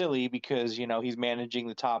and silly because he's managing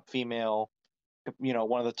the top female,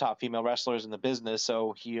 one of the top female wrestlers in the business,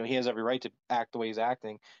 so he has every right to act the way he's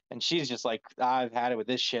acting, and she's just like, I've had it with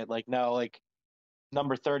this shit. Like, no, like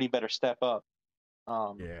number 30 better step up.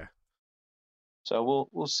 Yeah. So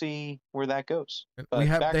we'll see where that goes. But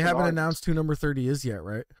they haven't announced who number 30 is yet,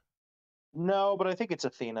 right? No, but I think it's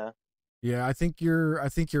Athena. Yeah, I think you're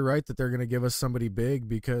right that they're going to give us somebody big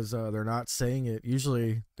because they're not saying it.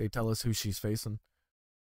 Usually they tell us who she's facing.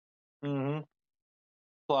 Mm-hmm.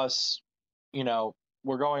 Plus,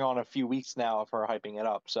 we're going on a few weeks now of her hyping it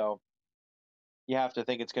up, so you have to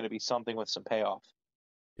think it's going to be something with some payoff.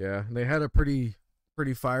 Yeah, they had a pretty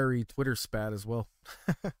fiery Twitter spat as well.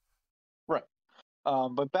 Right.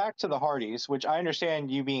 But back to the Hardys, which I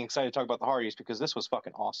understand you being excited to talk about the Hardys because this was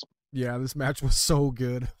fucking awesome. Yeah, this match was so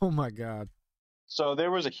good. Oh my god. So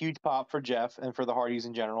there was a huge pop for Jeff and for the Hardys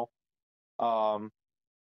in general.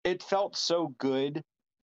 It felt so good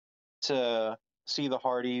to see the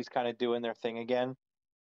Hardys kind of doing their thing again.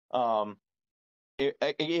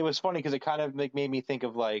 It was funny because it kind of made me think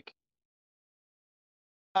of like,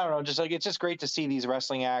 I don't know, just like it's just great to see these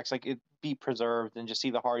wrestling acts like it be preserved and just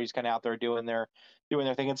see the Hardys kind of out there doing their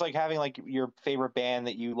thing. It's like having like your favorite band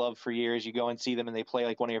that you love for years. You go and see them and they play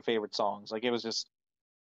like one of your favorite songs. Like it was just,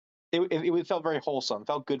 it felt very wholesome.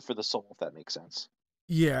 Felt good for the soul, if that makes sense.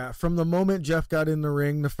 Yeah, from the moment Jeff got in the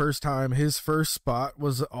ring the first time, his first spot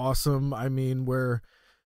was awesome. I mean, where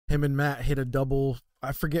him and Matt hit a double,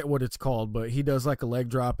 I forget what it's called, but he does like a leg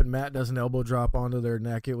drop and Matt does an elbow drop onto their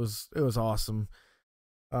neck. It was awesome.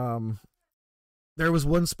 There was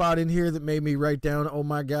one spot in here that made me write down, oh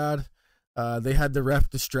my god. They had the ref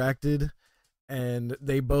distracted and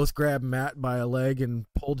they both grabbed Matt by a leg and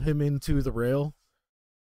pulled him into the rail.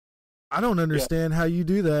 I don't understand how you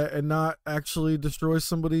do that and not actually destroy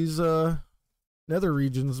somebody's nether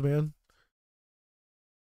regions, man.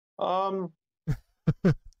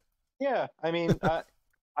 Yeah, I mean,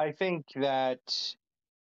 I think it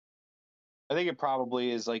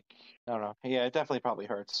probably is like, I don't know. Yeah, it definitely probably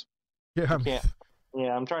hurts. Yeah,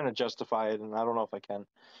 I'm trying to justify it, and I don't know if I can.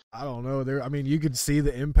 I don't know. I mean, you could see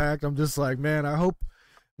the impact. I'm just like, man, I hope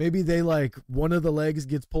maybe they like one of the legs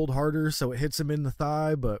gets pulled harder so it hits him in the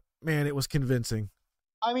thigh, but man, it was convincing.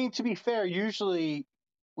 I mean, to be fair, usually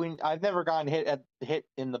when I've never gotten hit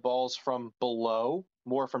in the balls from below,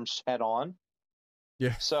 more from head on.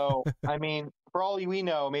 Yeah. So, I mean, for all we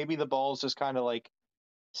know, maybe the balls just kind of like,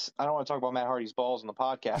 I don't want to talk about Matt Hardy's balls on the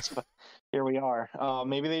podcast, but here we are.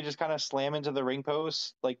 Maybe they just kind of slam into the ring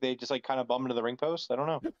post, like they just like kind of bum into the ring post. I don't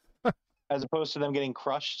know. As opposed to them getting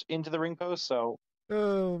crushed into the ring post. So,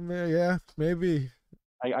 oh man, yeah, maybe.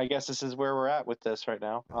 I guess this is where we're at with this right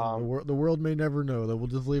now. The world may never know. Though we'll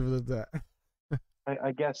just leave it at that.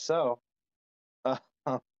 I guess so. Oh,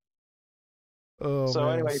 so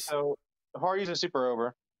man. Anyway, so Hardy's are super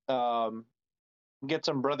over. Get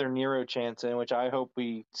some Brother Nero chants in, which I hope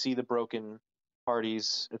we see the broken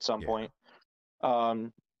Hardys at some point. I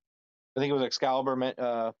think it was Excalibur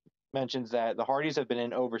mentions that the Hardys have been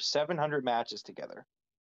in over 700 matches together.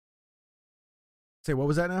 Say, what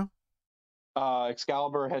was that now?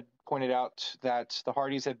 Excalibur had pointed out that the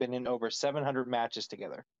Hardys have been in over 700 matches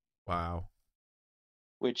together. Wow.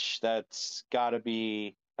 Which that's got to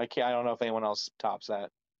be. I don't know if anyone else tops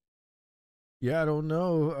that. Yeah, I don't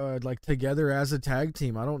know. Like together as a tag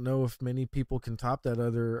team, I don't know if many people can top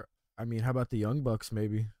that. I mean, how about the Young Bucks,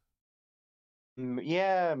 maybe?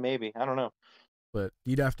 Yeah, maybe. I don't know. But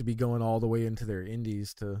you'd have to be going all the way into their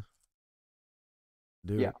indies to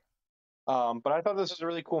do it. But I thought this was a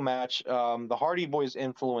really cool match. The Hardy Boys'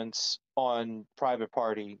 influence on Private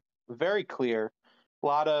Party very clear. A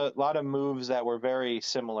lot of moves that were very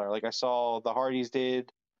similar. Like I saw the Hardys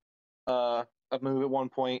did a move at one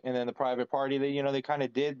point, and then the Private Party they kind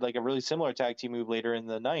of did like a really similar tag team move later in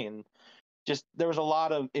the night, and just there was a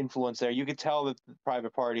lot of influence there. You could tell that the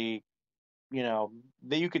Private Party,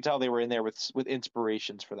 you could tell they were in there with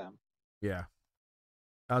inspirations for them. Yeah.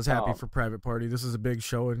 I was happy for Private Party. This is a big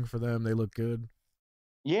showing for them. They look good.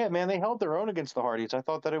 Yeah, man, they held their own against the Hardys. I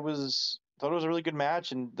thought it was a really good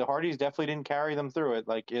match, and the Hardys definitely didn't carry them through it.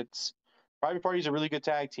 Like it's Private Party's a really good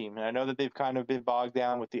tag team, and I know that they've kind of been bogged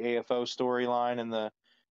down with the AFO storyline and the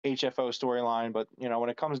HFO storyline, but when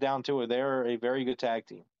it comes down to it, they're a very good tag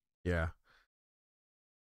team. Yeah.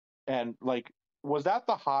 And like, was that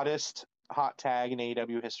the hottest hot tag in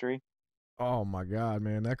AEW history? Oh my god,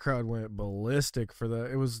 man, that crowd went ballistic for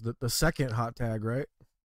the. It was the second hot tag, right?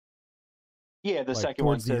 Yeah, the Like, second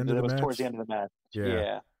one towards the end of the was match? towards the end of the match.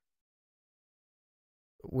 Yeah.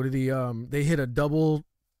 What did he? They hit a double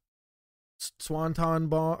swanton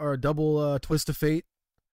bomb or a double twist of fate.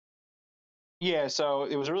 Yeah, so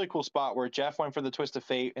it was a really cool spot where Jeff went for the twist of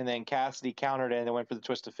fate, and then Cassidy countered it and then went for the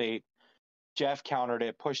twist of fate. Jeff countered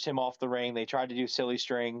it, pushed him off the ring. They tried to do silly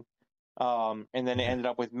string, and then it ended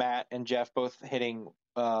up with Matt and Jeff both hitting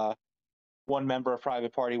one member of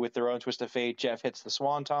Private Party with their own twist of fate. Jeff hits the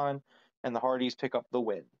swanton, and the Hardys pick up the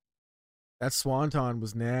win. That swanton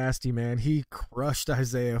was nasty, man. He crushed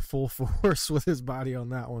Isaiah full force with his body on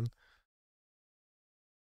that one.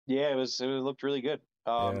 Yeah, it looked really good.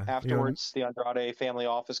 Afterwards, the Andrade family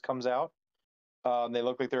office comes out. They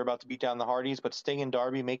look like they're about to beat down the Hardys, but Sting and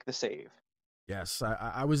Darby make the save. Yes,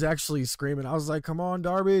 I was actually screaming. I was like, "Come on,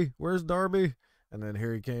 Darby! Where's Darby?" And then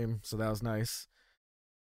here he came. So that was nice.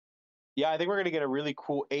 Yeah, I think we're gonna get a really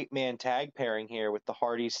cool 8-man tag pairing here with the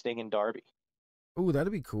Hardys, Sting, and Darby. Ooh,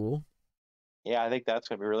 that'd be cool. Yeah, I think that's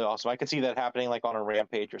gonna be really awesome. I could see that happening like on a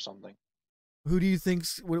Rampage or something. Who do you think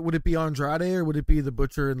would it be, Andrade or would it be the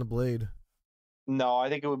Butcher and the Blade? No, I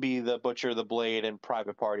think it would be the Butcher, the Blade, and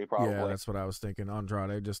Private Party probably. Yeah, that's what I was thinking.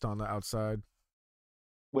 Andrade just on the outside.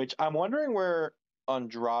 Which I'm wondering where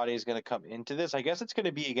Andrade is going to come into this. I guess it's going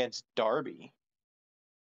to be against Darby.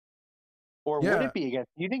 Or would it be against?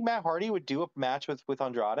 Do you think Matt Hardy would do a match with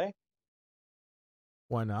Andrade?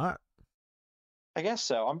 Why not? I guess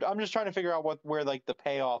so. I'm just trying to figure out where like the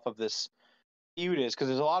payoff of this feud is, because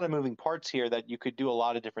there's a lot of moving parts here that you could do a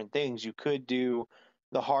lot of different things. You could do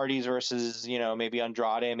the Hardys versus maybe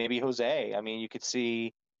Andrade and maybe Jose. I mean, you could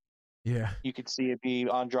see it be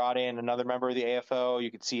Andrade and another member of the AFO.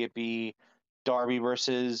 You could see it be Darby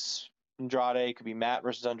versus Andrade. It could be Matt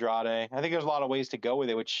versus Andrade. I think there's a lot of ways to go with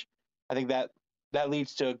it, which I think that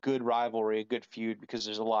leads to a good rivalry, a good feud, because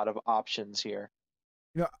there's a lot of options here.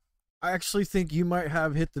 I actually think you might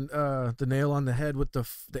have hit the nail on the head with the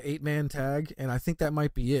 8-man tag, and I think that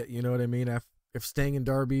might be it. You know what I mean? If Sting and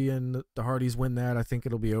Darby and the Hardys win that, I think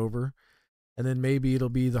it'll be over, and then maybe it'll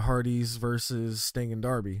be the Hardys versus Sting and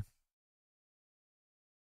Darby.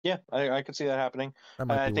 Yeah, I could see that happening.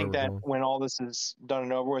 I think that when all this is done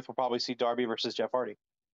and over with, we'll probably see Darby versus Jeff Hardy.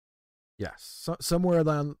 Yes, somewhere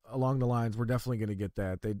along the lines, we're definitely going to get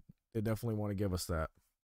that. They definitely want to give us that.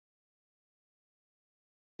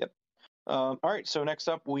 Yep. All right, so next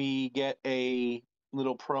up, we get a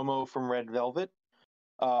little promo from Red Velvet.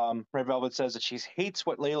 Red Velvet says that she hates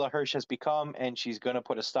what Layla Hirsch has become, and she's going to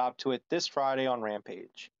put a stop to it this Friday on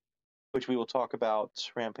Rampage, which we will talk about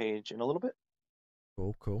Rampage in a little bit.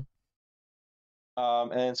 Cool.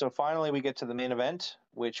 And so finally, we get to the main event,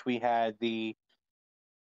 which we had the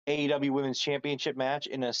AEW Women's Championship match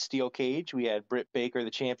in a steel cage. We had Britt Baker, the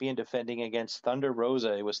champion, defending against Thunder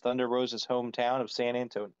Rosa. It was Thunder Rosa's hometown of San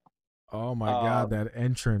Antonio. Oh my God, that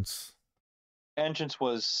entrance! Entrance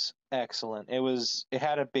was excellent. It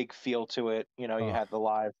had a big feel to it. You had the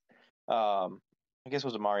live. I guess it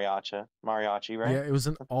was a mariachi, right? Yeah, it was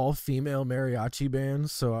an all-female mariachi band.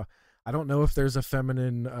 So I don't know if there's a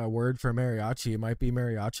feminine word for mariachi. It might be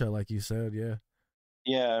mariacha, like you said. Yeah.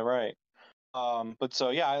 Yeah, right. But so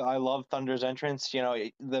yeah, I love Thunder's entrance.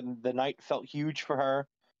 The night felt huge for her.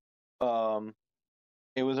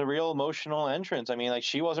 It was a real emotional entrance. I mean, like,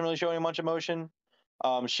 she wasn't really showing much emotion.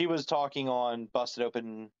 She was talking on Busted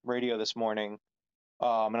Open Radio this morning,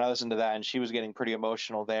 and I listened to that, and she was getting pretty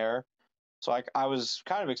emotional there. So I was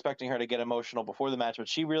kind of expecting her to get emotional before the match, but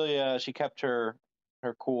she really she kept her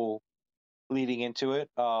cool leading into it.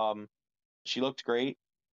 She looked great,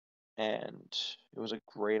 and it was a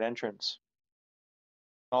great entrance.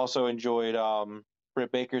 Also enjoyed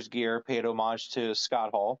Britt Baker's gear, paid homage to Scott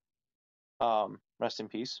Hall. Rest in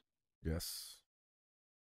peace. Yes.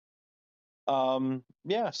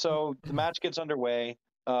 Yeah, so the match gets underway.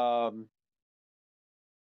 Thunder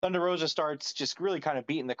Rosa starts just really kind of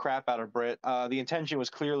beating the crap out of Britt. The intention was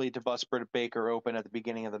clearly to bust Britt Baker open at the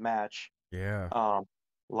beginning of the match. Yeah. A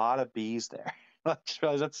lot of B's there. I just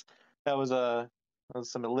realized that was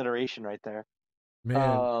some alliteration right there.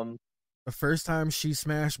 Man, the first time she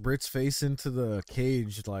smashed Britt's face into the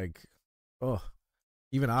cage, like, oh,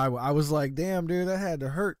 even I was like, damn, dude, that had to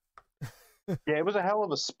hurt. Yeah, it was a hell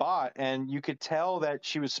of a spot, and you could tell that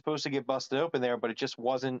she was supposed to get busted open there, but it just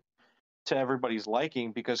wasn't to everybody's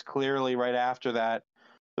liking, because clearly right after that,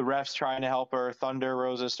 the ref's trying to help her. Thunder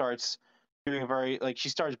Rosa starts doing she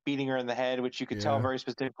starts beating her in the head, which you could tell very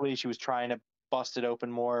specifically she was trying to bust it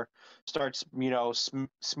open more. Starts,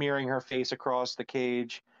 smearing her face across the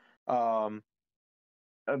cage.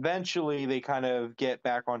 Eventually, they kind of get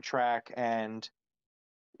back on track, and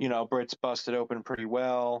Britt's busted open pretty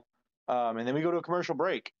well. And then we go to a commercial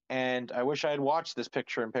break, and I wish I had watched this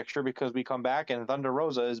picture-in-picture, because we come back and Thunder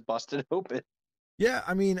Rosa is busted open. Yeah,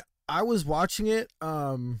 I mean, I was watching it,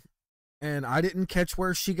 and I didn't catch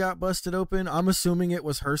where she got busted open. I'm assuming it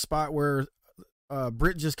was her spot where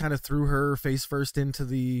Britt just kind of threw her face first into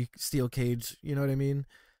the steel cage. You know what I mean?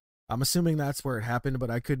 I'm assuming that's where it happened, but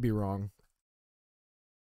I could be wrong.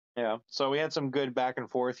 Yeah, so we had some good back and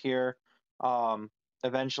forth here.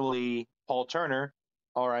 Eventually, Paul Turner,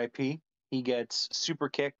 R.I.P., he gets super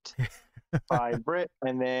kicked by Britt,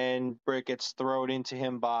 and then Britt gets thrown into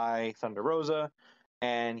him by Thunder Rosa,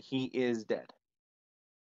 and he is dead.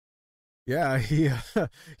 Yeah,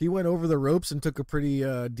 he went over the ropes and took a pretty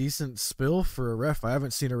decent spill for a ref. I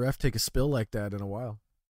haven't seen a ref take a spill like that in a while.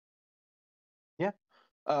 Yeah.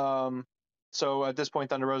 So at this point,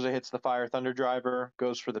 Thunder Rosa hits the Fire Thunder Driver,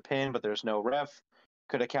 goes for the pin, but there's no ref.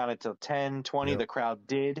 Could have counted to 10, 20. Yep. The crowd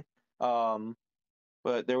did.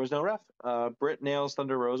 But there was no ref. Britt nails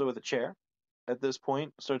Thunder Rosa with a chair at this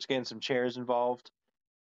point, starts getting some chairs involved.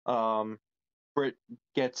 Britt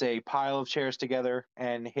gets a pile of chairs together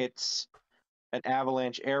and hits an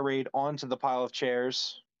avalanche air raid onto the pile of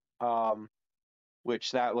chairs,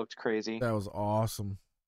 which that looked crazy. That was awesome.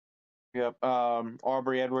 Yep.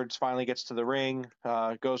 Aubrey Edwards finally gets to the ring,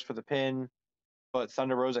 goes for the pin, but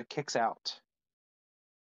Thunder Rosa kicks out.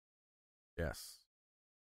 Yes.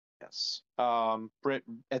 Yes. Britt,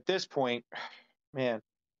 at this point, man,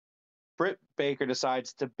 Britt Baker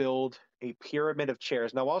decides to build a pyramid of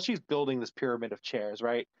chairs. Now, while she's building this pyramid of chairs,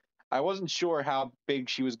 right, I wasn't sure how big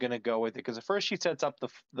she was going to go with it, because at first she sets up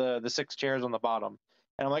the 6 chairs on the bottom,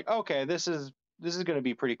 and I'm like, okay, this is going to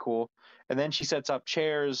be pretty cool. And then she sets up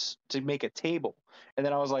chairs to make a table, and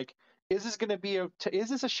then I was like, is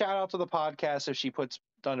this a shout out to the podcast if she puts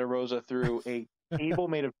Thunder Rosa through a table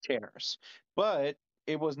made of chairs? But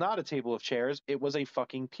it was not a table of chairs; it was a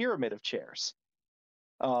fucking pyramid of chairs.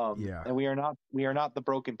 And we are not the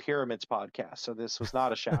Broken Pyramids podcast, so this was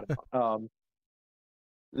not a shout out.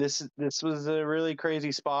 This was a really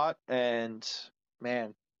crazy spot, and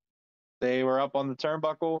man, they were up on the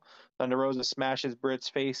turnbuckle. Thunder Rosa smashes Britt's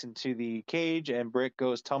face into the cage, and Britt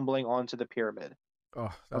goes tumbling onto the pyramid.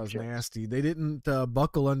 Oh, that was nasty. They didn't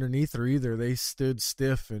buckle underneath her either. They stood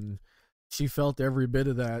stiff, and she felt every bit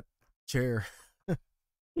of that chair.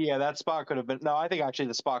 Yeah, that spot could have been. No, I think actually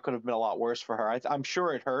the spot could have been a lot worse for her. I'm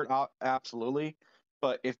sure it hurt, absolutely.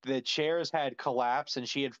 But if the chairs had collapsed and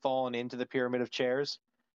she had fallen into the pyramid of chairs,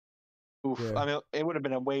 oof. Yeah. I mean, it would have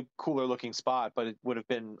been a way cooler looking spot, but it would have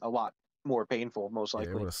been a lot more painful, most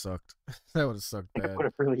likely. Yeah, it would have sucked. That would have sucked bad. It would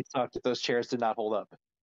have really sucked if those chairs did not hold up.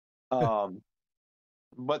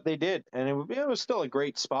 But they did, and it was still a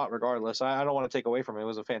great spot regardless. I don't want to take away from it. It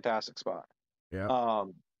was a fantastic spot. Yeah.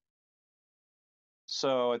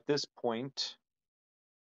 So at this point,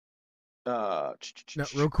 now,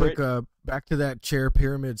 real quick, back to that chair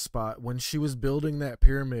pyramid spot. When she was building that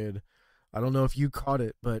pyramid, I don't know if you caught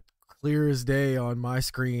it, but clear as day on my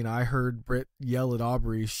screen, I heard Britt yell at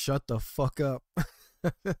Aubrey, "Shut the fuck up."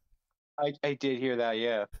 I did hear that.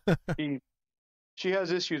 Yeah, she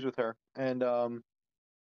has issues with her, and I'm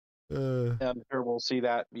sure we'll see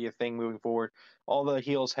that be a thing moving forward. All the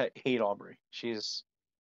heels hate Aubrey. She's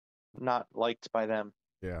not liked by them.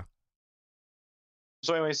 Yeah.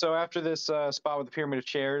 So anyway, so after this spot with the pyramid of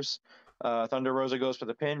chairs, Thunder Rosa goes for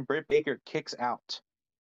the pin. Britt Baker kicks out.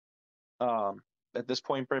 At this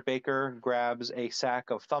point, Britt Baker grabs a sack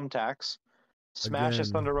of thumbtacks, smashes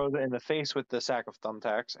Again, Thunder Rosa in the face with the sack of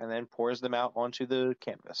thumbtacks, and then pours them out onto the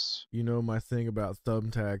canvas. you know my thing about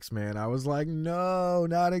thumbtacks, man. I was like, no,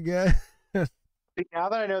 not again. Now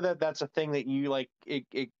that I know that that's a thing that you like,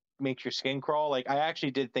 it makes your skin crawl. Like I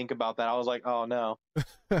actually did think about that. I was like, oh no,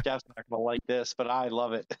 Jeff's not gonna like this, but I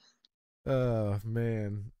love it. Oh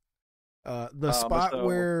man. The But spot so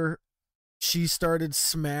where she started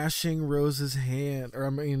smashing Rose's hand, or I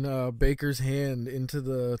mean, Baker's hand into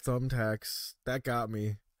the thumbtacks. That got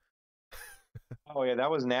me. oh yeah,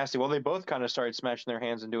 that was nasty. Well, they both kind of started smashing their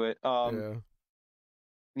hands into it. Yeah.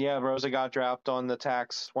 Yeah, Rosa got dropped on the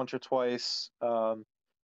tacks once or twice.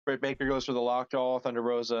 Britt Baker goes for the lockjaw. Thunder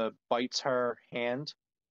Rosa bites her hand,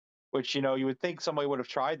 which you would think somebody would have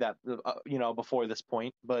tried that, before this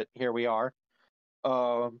point, but here we are.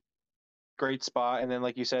 Um, Great spot, and then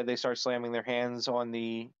like you said, they start slamming their hands on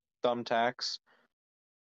the thumbtacks,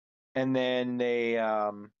 and then they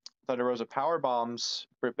Thunder Rosa power bombs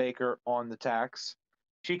Britt Baker on the tacks.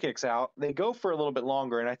 She kicks out. They go for a little bit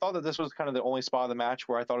longer, and I thought that this was kind of the only spot of the match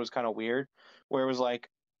where I thought it was kind of weird, where it was like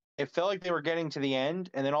it felt like they were getting to the end,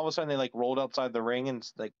 and then all of a sudden they like rolled outside the ring and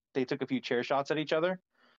like they took a few chair shots at each other,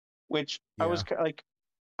 which I was Yeah. like,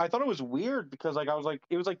 I thought it was weird because like I was like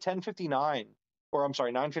it was like 10:59, or I'm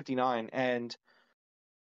sorry 9:59, and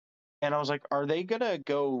I was like, are they gonna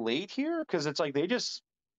go late here? Because it's like they just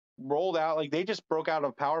rolled out, like they just broke out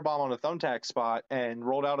a power bomb on a thumbtack spot and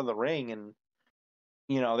rolled out of the ring, and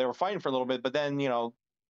they were fighting for a little bit, but then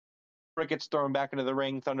Britt gets thrown back into the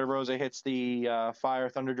ring. Thunder Rosa hits the Fire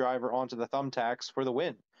Thunder Driver onto the thumbtacks for the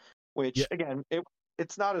win. Yeah. Which again,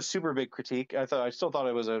 it's not a super big critique. I still thought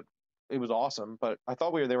it was awesome, but I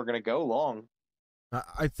thought they were going to go long.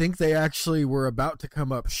 I think they actually were about to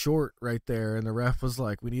come up short right there, and the ref was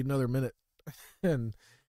like, "We need another minute," and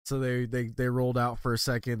so they rolled out for a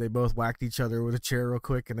second. They both whacked each other with a chair real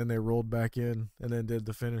quick, and then they rolled back in, and then did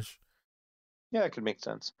the finish. Yeah, that could make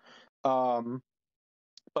sense. Um,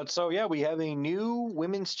 but so yeah, we have a new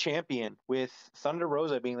women's champion with Thunder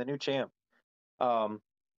Rosa being the new champ. Um,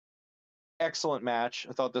 Excellent match.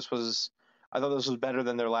 I thought this was better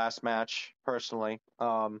than their last match personally.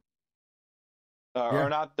 Yeah, Or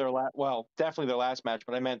not their last, well, definitely their last match,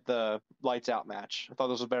 but I meant the lights out match. I thought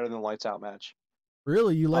this was better than the lights out match.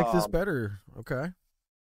 really, you like this Um, better? Okay.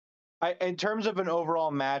 in terms of an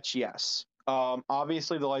overall match, yes.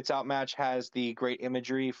 Obviously the lights out match has the great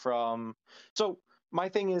imagery from. So my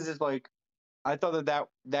thing is like I thought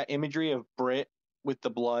that imagery of Britt with the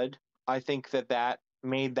blood, I think that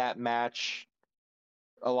made that match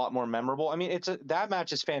a lot more memorable. I mean, that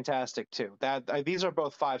match is fantastic too. These are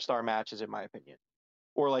both 5-star matches in my opinion,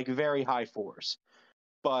 or like very high fours.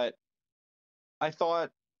 But I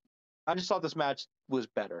thought I just thought this match was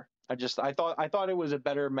better. I thought it was a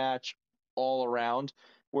better match all around.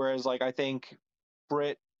 Whereas like I think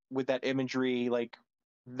Britt with that imagery, like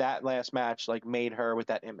that last match, like made her with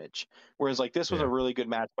that image. Whereas like this was a Yeah. really good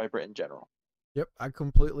match by Britt in general. Yep, I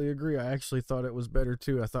completely agree. I actually thought it was better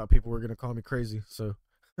too. I thought people were gonna call me crazy, so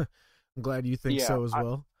I'm glad you think Yeah, so as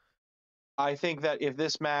well. I think that if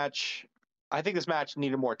this match, I think this match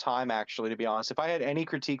needed more time. Actually, to be honest, if I had any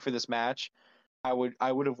critique for this match, I would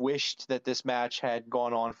have wished that this match had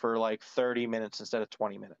gone on for like 30 minutes instead of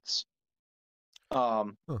 20 minutes. Huh.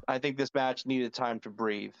 I think this match needed time to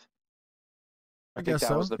breathe. I I think guess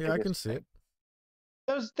that was so. the Yeah, I can biggest see thing.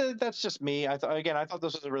 it. That's just me. I thought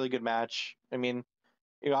this was a really good match. I mean,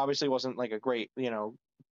 it obviously wasn't like a great,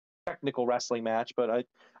 technical wrestling match, but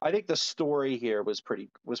I think the story here was pretty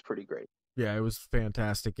great. Yeah, it was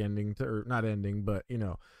fantastic ending to, or not ending, but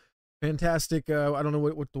fantastic. I don't know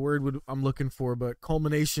what the word I'm looking for, but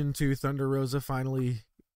culmination to Thunder Rosa finally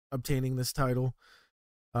obtaining this title.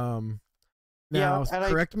 Um, Yeah, Now, and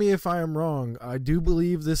correct me if I am wrong. I do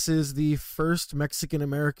believe this is the first Mexican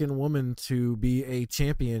American woman to be a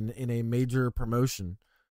champion in a major promotion.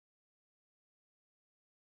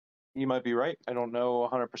 you might be right. I don't know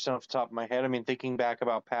 100% off the top of my head. I mean, thinking back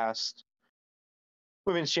about past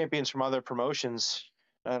women's champions from other promotions,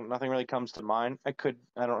 nothing really comes to mind.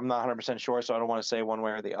 I'm not 100% sure, so I don't want to say one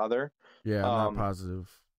way or the other. Yeah, I'm not Um,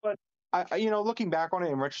 positive. but looking back on it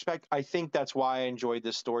in retrospect, I think that's why I enjoyed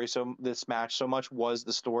this match so much was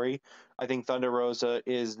the story. I think Thunder Rosa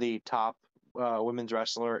is the top women's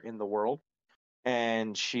wrestler in the world,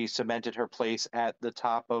 and she cemented her place at the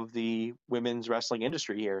top of the women's wrestling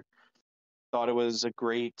industry here. Thought it was a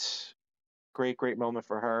great, great, great moment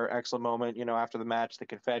for her. Excellent moment, after the match, the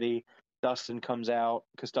confetti. Dustin comes out,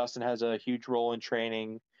 because Dustin has a huge role in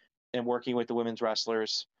training and working with the women's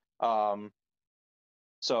wrestlers. So,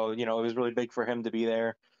 it was really big for him to be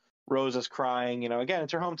there. Rosa's crying, again,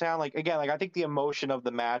 it's her hometown. I think the emotion of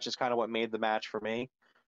the match is kind of what made the match for me.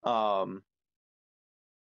 Because,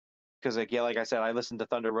 like I said, I listened to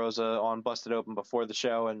Thunder Rosa on Busted Open before the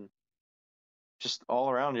show, and just all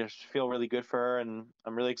around, just feel really good for her. And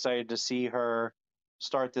I'm really excited to see her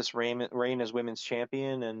start this reign as women's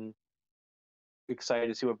champion, and excited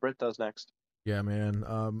to see what Britt does next. Yeah, man.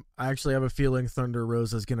 I actually have a feeling Thunder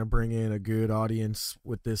Rosa is going to bring in a good audience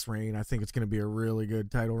with this reign. I think it's going to be a really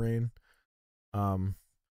good title reign.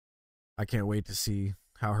 I can't wait to see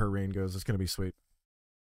how her reign goes. It's going to be sweet.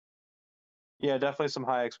 Yeah, definitely some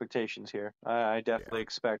high expectations here. I definitely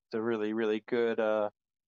expect a really, really good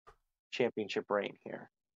championship reign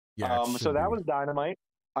here. Yeah. So that was Dynamite.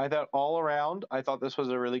 I thought all around, I thought this was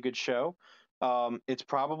a really good show. It's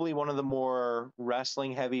probably one of the more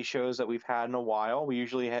wrestling heavy shows that we've had in a while. We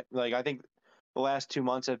usually I think the last 2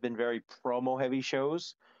 months have been very promo heavy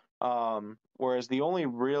shows. Whereas the only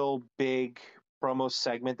real big promo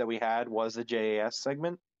segment that we had was the JAS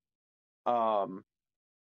segment.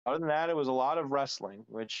 Other than that, it was a lot of wrestling,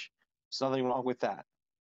 which there's nothing wrong with that.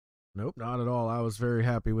 Nope, not at all. I was very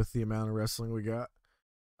happy with the amount of wrestling we got.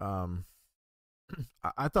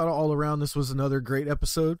 I thought all around this was another great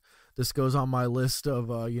episode. This goes on my list of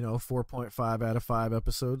 4.5 out of 5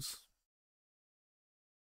 episodes.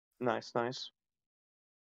 Nice. All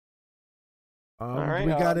right,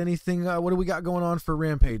 do we got anything? What do we got going on for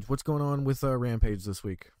Rampage? What's going on with Rampage this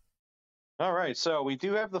week? All right, so we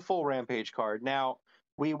do have the full Rampage card. Now,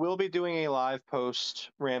 we will be doing a live post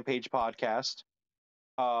Rampage podcast.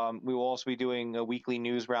 We will also be doing a weekly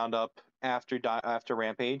news roundup after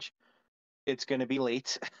Rampage. It's going to be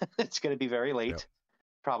late. It's going to be very late. Yep.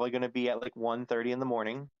 Probably going to be at like 1:30 in the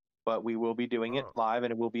morning, but we will be doing it live,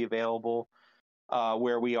 and it will be available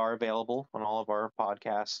where we are available on all of our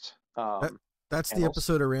podcasts. That's the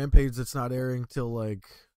episode of Rampage that's not airing till like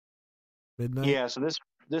midnight. Yeah, so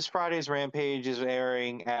this Friday's Rampage is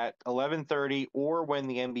airing at 11:30 or when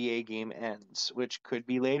the NBA game ends, which could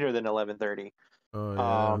be later than 11:30. Oh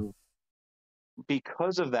yeah.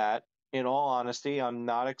 Because of that, in all honesty, I'm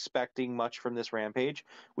not expecting much from this Rampage.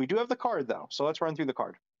 We do have the card though, so let's run through the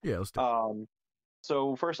card. Yeah, let's do it.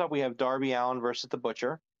 So first up, we have Darby Allin versus the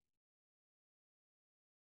Butcher.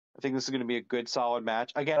 I think this is going to be a good, solid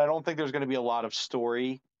match. Again, I don't think there's going to be a lot of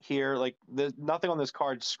story here. Like, nothing on this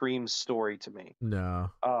card screams story to me. No.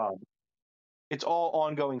 It's all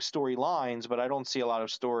ongoing storylines, but I don't see a lot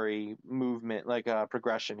of story movement, like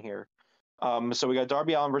progression here. So we got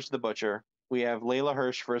Darby Allin versus the Butcher. We have Layla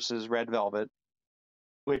Hirsch versus Red Velvet,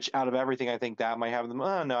 which out of everything, I think that might have them.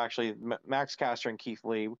 No, actually, Max Caster and Keith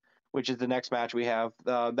Lee, which is the next match we have.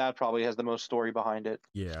 That probably has the most story behind it.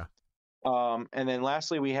 Yeah. And then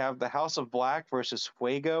lastly, we have the House of Black versus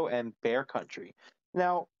Fuego and Bear Country.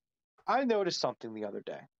 Now, I noticed something the other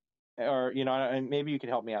day, or, and maybe you can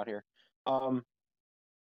help me out here.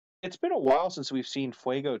 It's been a while since we've seen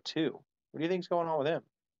Fuego 2. What do you think's going on with him?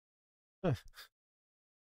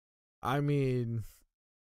 I mean,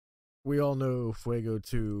 we all know Fuego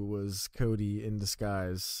 2 was Cody in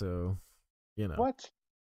disguise, so, What?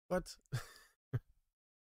 Not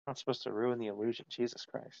supposed to ruin the illusion. Jesus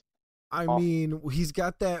Christ. I mean, he's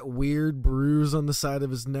got that weird bruise on the side of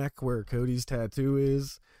his neck where Cody's tattoo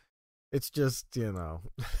is. It's just, Well,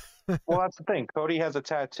 that's the thing. Cody has a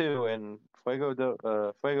tattoo, and Fuego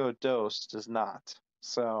Dos does not.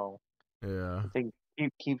 So, yeah. I think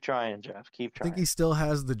keep trying, Jeff. Keep trying. I think he still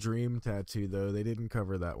has the dream tattoo, though. They didn't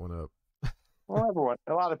cover that one up. Well,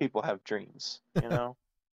 a lot of people have dreams, But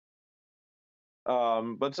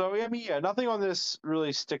so, I mean, yeah, nothing on this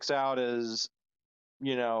really sticks out as,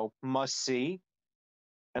 must see.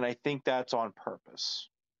 And I think that's on purpose.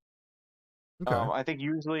 Okay. I think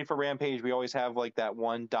usually for Rampage, we always have like that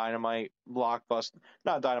one Dynamite blockbuster,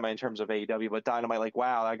 not Dynamite in terms of AEW, but Dynamite like,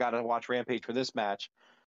 wow, I got to watch Rampage for this match.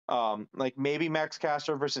 Like maybe Max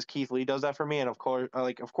Caster versus Keith Lee does that for me. And of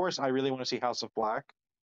course, I really want to see House of Black.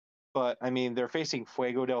 But I mean, they're facing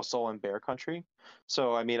Fuego del Sol and Bear Country.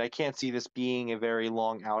 So, I mean, I can't see this being a very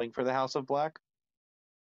long outing for the House of Black.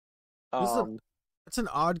 It's an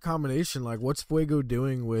odd combination. Like, what's Fuego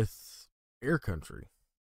doing with Bear Country?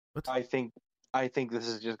 What? I think this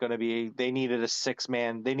is just going to be. They needed a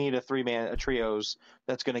 6-man. They need a 3-man, a trios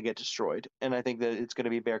that's going to get destroyed, and I think that it's going to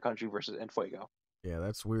be Bear Country versus and Fuego. Yeah,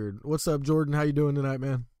 that's weird. What's up, Jordan? How you doing tonight,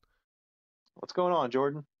 man? What's going on,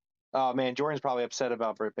 Jordan? Oh man, Jordan's probably upset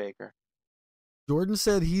about Britt Baker. Jordan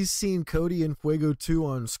said he's seen Cody and Fuego 2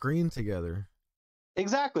 on screen together.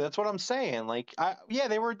 Exactly. That's what I'm saying. Like, yeah,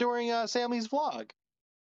 they were during Sammy's vlog.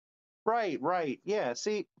 Right. Yeah.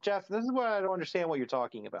 See, Jeff, this is what I don't understand what you're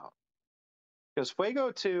talking about. Because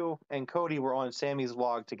Fuego 2 and Cody were on Sammy's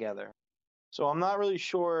vlog together. So I'm not really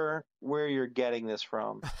sure where you're getting this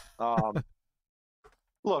from. Um,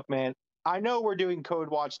 Look, man, I know we're doing Code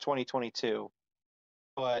Watch 2022,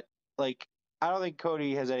 but like, I don't think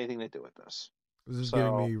Cody has anything to do with this. This is giving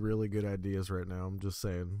So, me really good ideas right now. I'm just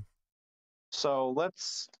saying. so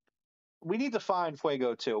we need to find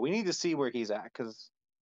Fuego 2. We need to see where he's at. Because,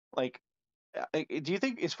 like, do you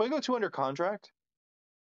think, is Fuego 2 under contract?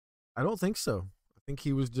 I don't think so. I think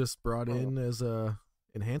he was just brought Oh. in as a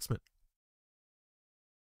enhancement.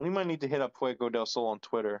 We might need to hit up Fuego del Sol on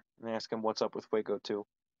Twitter and ask him what's up with Fuego 2.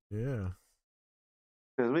 Yeah.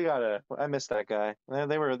 Because I miss that guy.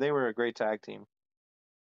 They were a great tag team.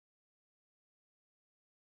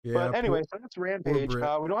 Yeah, But anyway, so that's poor Rampage.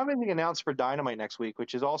 Britt. We don't have anything announced for Dynamite next week,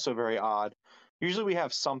 which is also very odd. Usually we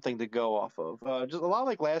have something to go off of. Just a lot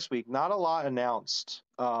like last week, not a lot announced.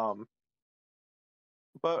 But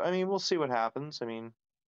I mean, we'll see what happens. I mean,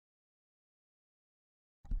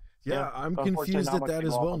 yeah, Yeah, I'm unfortunately, confused not at much that to go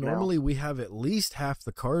as off well. of now. Normally we have at least half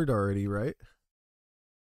the card already, right?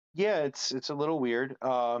 Yeah, it's a little weird.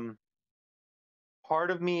 Part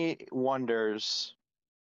of me wonders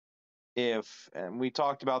if, and we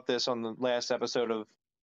talked about this on the last episode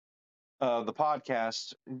of the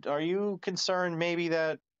podcast. Are you concerned maybe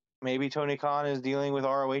that maybe Tony Khan is dealing with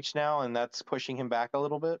ROH now and that's pushing him back a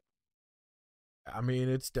little bit? I mean,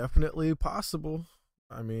 it's definitely possible.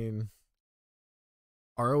 I mean,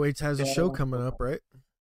 ROH has a show Yeah. coming up, right?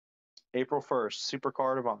 April 1st, Super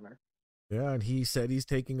Card of Honor. Yeah, and he said he's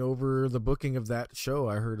taking over the booking of that show,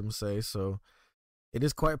 I heard him say. So it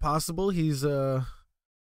is quite possible he's a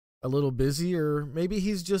little busy, or maybe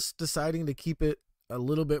he's just deciding to keep it a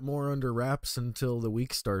little bit more under wraps until the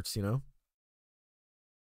week starts, you know?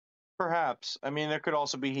 Perhaps. I mean, there could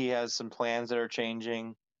also be he has some plans that are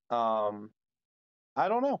changing. Um, I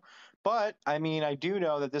don't know. But I mean, I do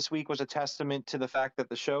know that this week was a testament to the fact that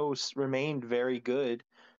the shows remained very good,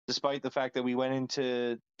 despite the fact that we went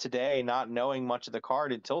into today not knowing much of the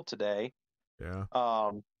card until today. Yeah.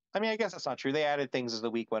 I mean, I guess that's not true. They added things as the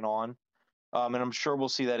week went on. And I'm sure we'll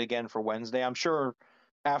see that again for Wednesday. I'm sure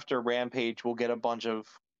after Rampage we'll get a bunch of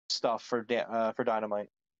stuff for Dynamite.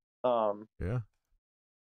 Um, Yeah.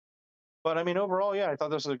 but I mean, overall, yeah, I thought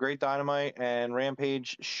this was a great Dynamite, and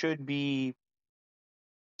Rampage should be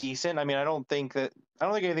decent. I mean, I don't think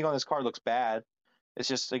anything on this card looks bad. It's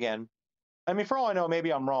just, again, I mean, for all I know,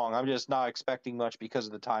 maybe I'm wrong. I'm just not expecting much because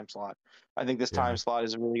of the time slot. I think this time Yeah. slot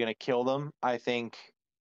is really going to kill them. I think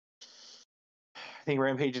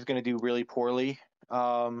Rampage is going to do really poorly.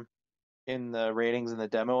 In the ratings in the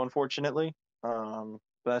demo, unfortunately. But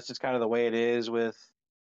that's just kind of the way it is with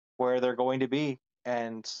where they're going to be.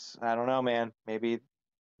 And I don't know, man. Maybe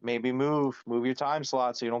move your time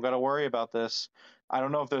slot so you don't got to worry about this. I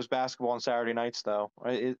don't know if there's basketball on Saturday nights though.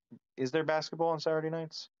 Is there basketball on Saturday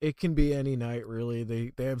nights? It can be any night, really.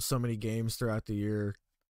 They have so many games throughout the year.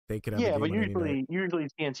 They could have a Yeah, but game on any night. usually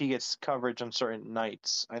TNT gets coverage on certain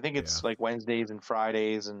nights. I think Yeah. it's like Wednesdays and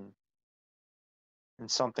Fridays and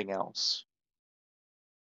something else.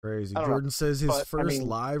 Crazy. I don't know. Jordan says his But I first mean,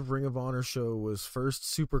 live Ring of Honor show was first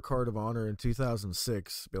Super Card of Honor in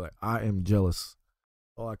 2006. Be like, I am jealous.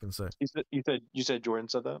 All I can say. you said Jordan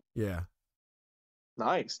said that? Yeah.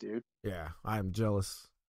 Nice, dude. Yeah. I am jealous.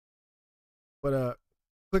 But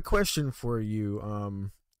quick question for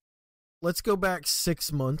you. Let's go back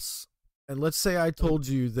 6 months, and let's say I told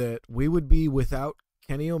you that we would be without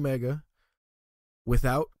Kenny Omega,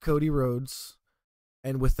 without Cody Rhodes,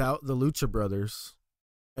 and without the Lucha Brothers,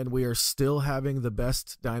 and we are still having the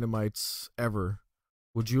best Dynamites ever.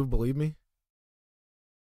 Would you have believed me?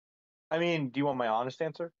 I mean, do you want my honest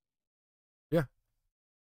answer? Yeah.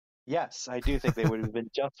 Yes, I do think they would have been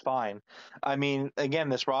just fine. I mean, again,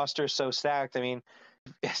 this roster is so stacked. I mean,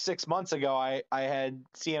 6 months ago, I had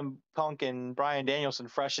CM Punk and Bryan Danielson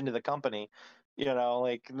fresh into the company. You know,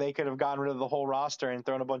 like they could have gotten rid of the whole roster and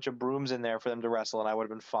thrown a bunch of brooms in there for them to wrestle, and I would have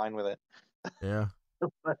been fine with it. Yeah.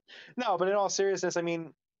 No, but in all seriousness, I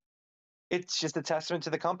mean, it's just a testament to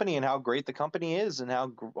the company and how great the company is and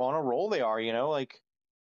how on a roll they are. You know, like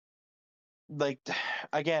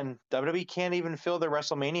again, WWE can't even fill their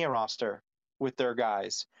WrestleMania roster with their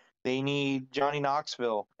guys. They need Johnny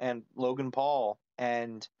Knoxville and Logan Paul,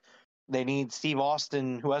 and they need Steve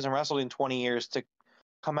Austin, who hasn't wrestled in 20 years, to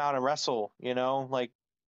come out and wrestle. You know, like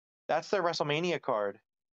that's their WrestleMania card,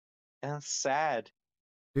 and it's sad.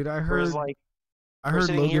 Dude, Whereas, like, I we're heard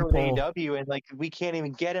sitting here Logan with Paul. AEW, and like we can't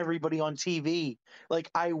even get everybody on TV.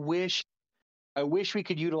 Like, I wish I wish we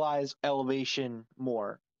could utilize Elevation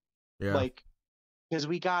more. Yeah. Like, because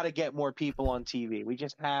we got to get more people on TV. We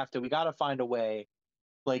just have to. We got to find a way.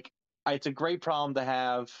 Like, it's a great problem to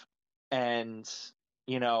have, and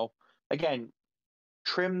again,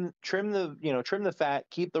 trim the fat,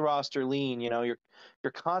 keep the roster lean. You're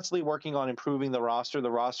constantly working on improving the roster. The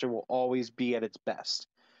roster will always be at its best.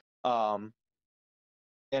 And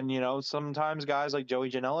sometimes guys like Joey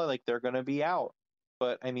Janela, like, they're going to be out,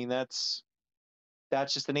 but I mean that's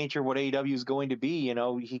just the nature of what AEW is going to be.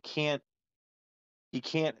 He can't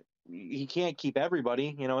keep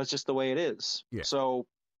everybody. It's just the way it is. Yeah. So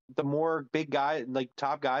the more big guy, like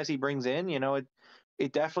top guys he brings in,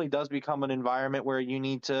 it definitely does become an environment where you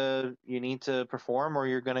need to perform or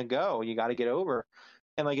you're gonna go. You got to get over,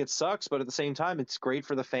 and like it sucks, but at the same time, it's great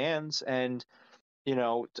for the fans. And I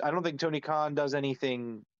don't think Tony Khan does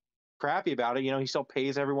anything crappy about it. He still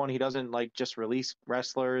pays everyone. He doesn't like just release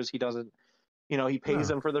wrestlers. He doesn't. He pays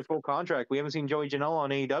them for their full contract. We haven't seen Joey Janela on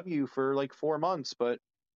AEW for like 4 months, but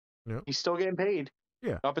he's still getting paid.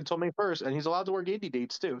 Yeah. Up until May 1st, and he's allowed to work indie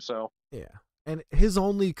dates too. So yeah. And his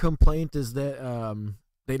only complaint is that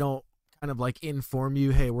they don't kind of like inform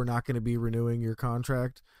you, hey, we're not going to be renewing your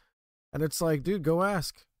contract. And it's like, dude, go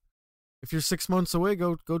ask. If you're 6 months away,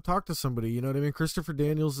 go talk to somebody. You know what I mean? Christopher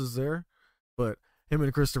Daniels is there, but him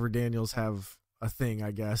and Christopher Daniels have a thing,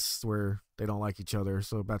 I guess, where they don't like each other.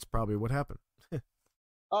 So that's probably what happened.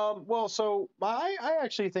 Well, so I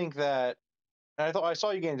actually think that, and I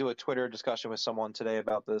saw you get into a Twitter discussion with someone today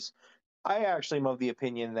about this. I actually am of the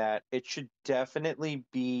opinion that it should definitely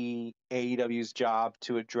be AEW's job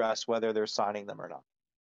to address whether they're signing them or not.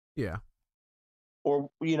 Yeah. Or,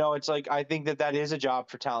 it's like, I think that is a job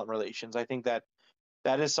for talent relations. I think that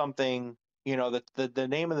is something, that the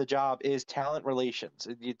name of the job is talent relations.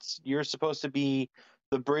 You're supposed to be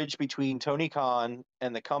the bridge between Tony Khan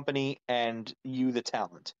and the company and you, the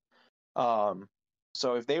talent.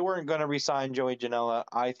 So if they weren't going to re-sign Joey Janela,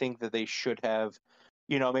 I think that they should have,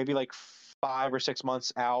 maybe like 5 or 6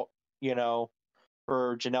 months out,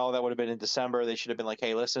 for Janela, that would have been in December. They should have been like,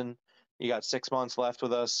 hey, listen, you got 6 months left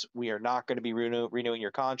with us. We are not going to be renewing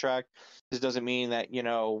your contract. This doesn't mean that,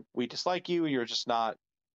 we dislike you. You're just not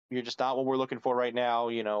what we're looking for right now.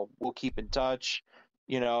 We'll keep in touch.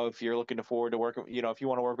 If you're looking forward to working, if you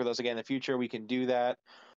want to work with us again in the future, we can do that.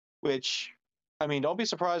 Which, I mean, don't be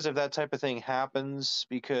surprised if that type of thing happens,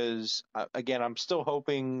 because again, I'm still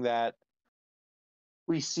hoping that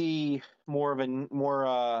we see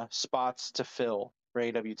more spots to fill for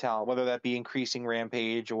AEW talent, whether that be increasing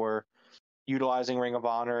Rampage or utilizing Ring of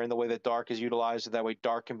Honor in the way that Dark is utilized, so that way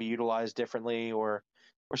Dark can be utilized differently, or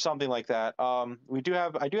something like that. I do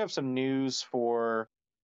have some news for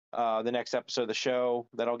the next episode of the show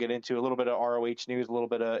that I'll get into. A little bit of ROH news, a little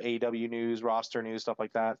bit of AEW news, roster news, stuff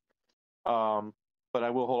like that. But I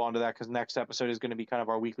will hold on to that because next episode is going to be kind of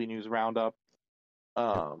our weekly news roundup.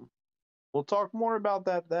 We'll talk more about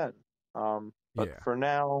that then. But for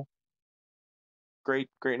now, great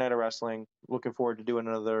night of wrestling. Looking forward to doing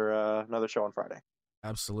another show on Friday.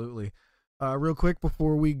 Absolutely. Real quick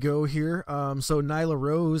before we go here, so Nyla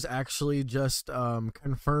Rose actually just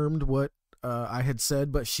confirmed what I had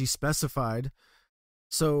said, but she specified.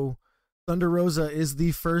 So Thunder Rosa is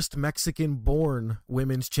the first Mexican-born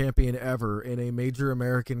women's champion ever in a major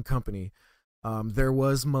American company. There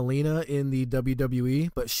was Melina in the WWE,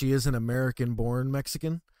 but she is an American-born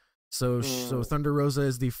Mexican. So Thunder Rosa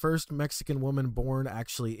is the first Mexican woman born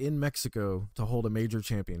actually in Mexico to hold a major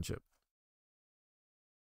championship.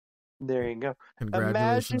 There you go.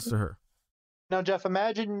 Congratulations to her. Now, Jeff,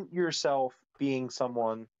 imagine yourself being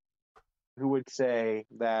someone who would say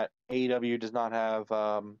that AEW does not have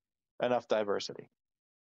enough diversity.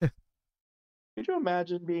 Could you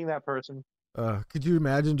imagine being that person? Could you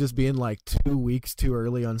imagine just being like 2 weeks too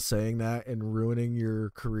early on saying that and ruining your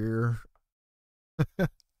career?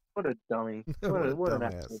 What a dummy. What an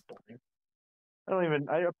absolute dummy.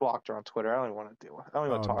 I blocked her on Twitter. I don't even want to do it. I don't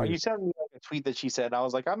even talk. Dude. You sent me like a tweet that she said, and I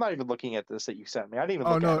was like, I'm not even looking at this that you sent me. I didn't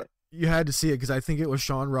even look at it. You had to see it because I think it was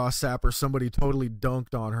Sean Ross Sapp or somebody totally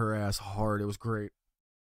dunked on her ass hard. It was great.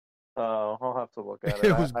 Oh, I'll have to look at it.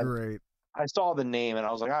 It was great. I saw the name and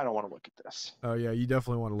I was like, I don't want to look at this. Oh yeah, you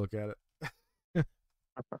definitely want to look at it.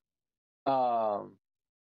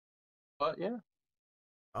 But yeah.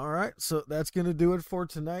 All right, so that's going to do it for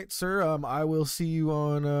tonight, sir. I will see you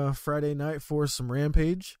on Friday night for some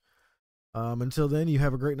Rampage. Until then, you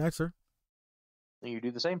have a great night, sir. You do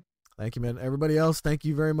the same. Thank you, man. Everybody else, thank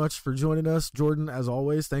you very much for joining us. Jordan, as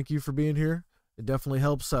always, thank you for being here. It definitely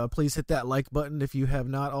helps. Please hit that like button if you have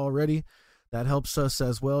not already. That helps us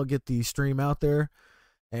as well get the stream out there.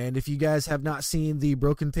 And if you guys have not seen the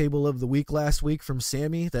Broken Table of the Week last week from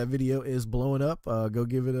Sammy, that video is blowing up. Go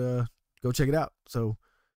check it out. So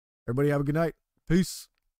everybody have a good night. Peace.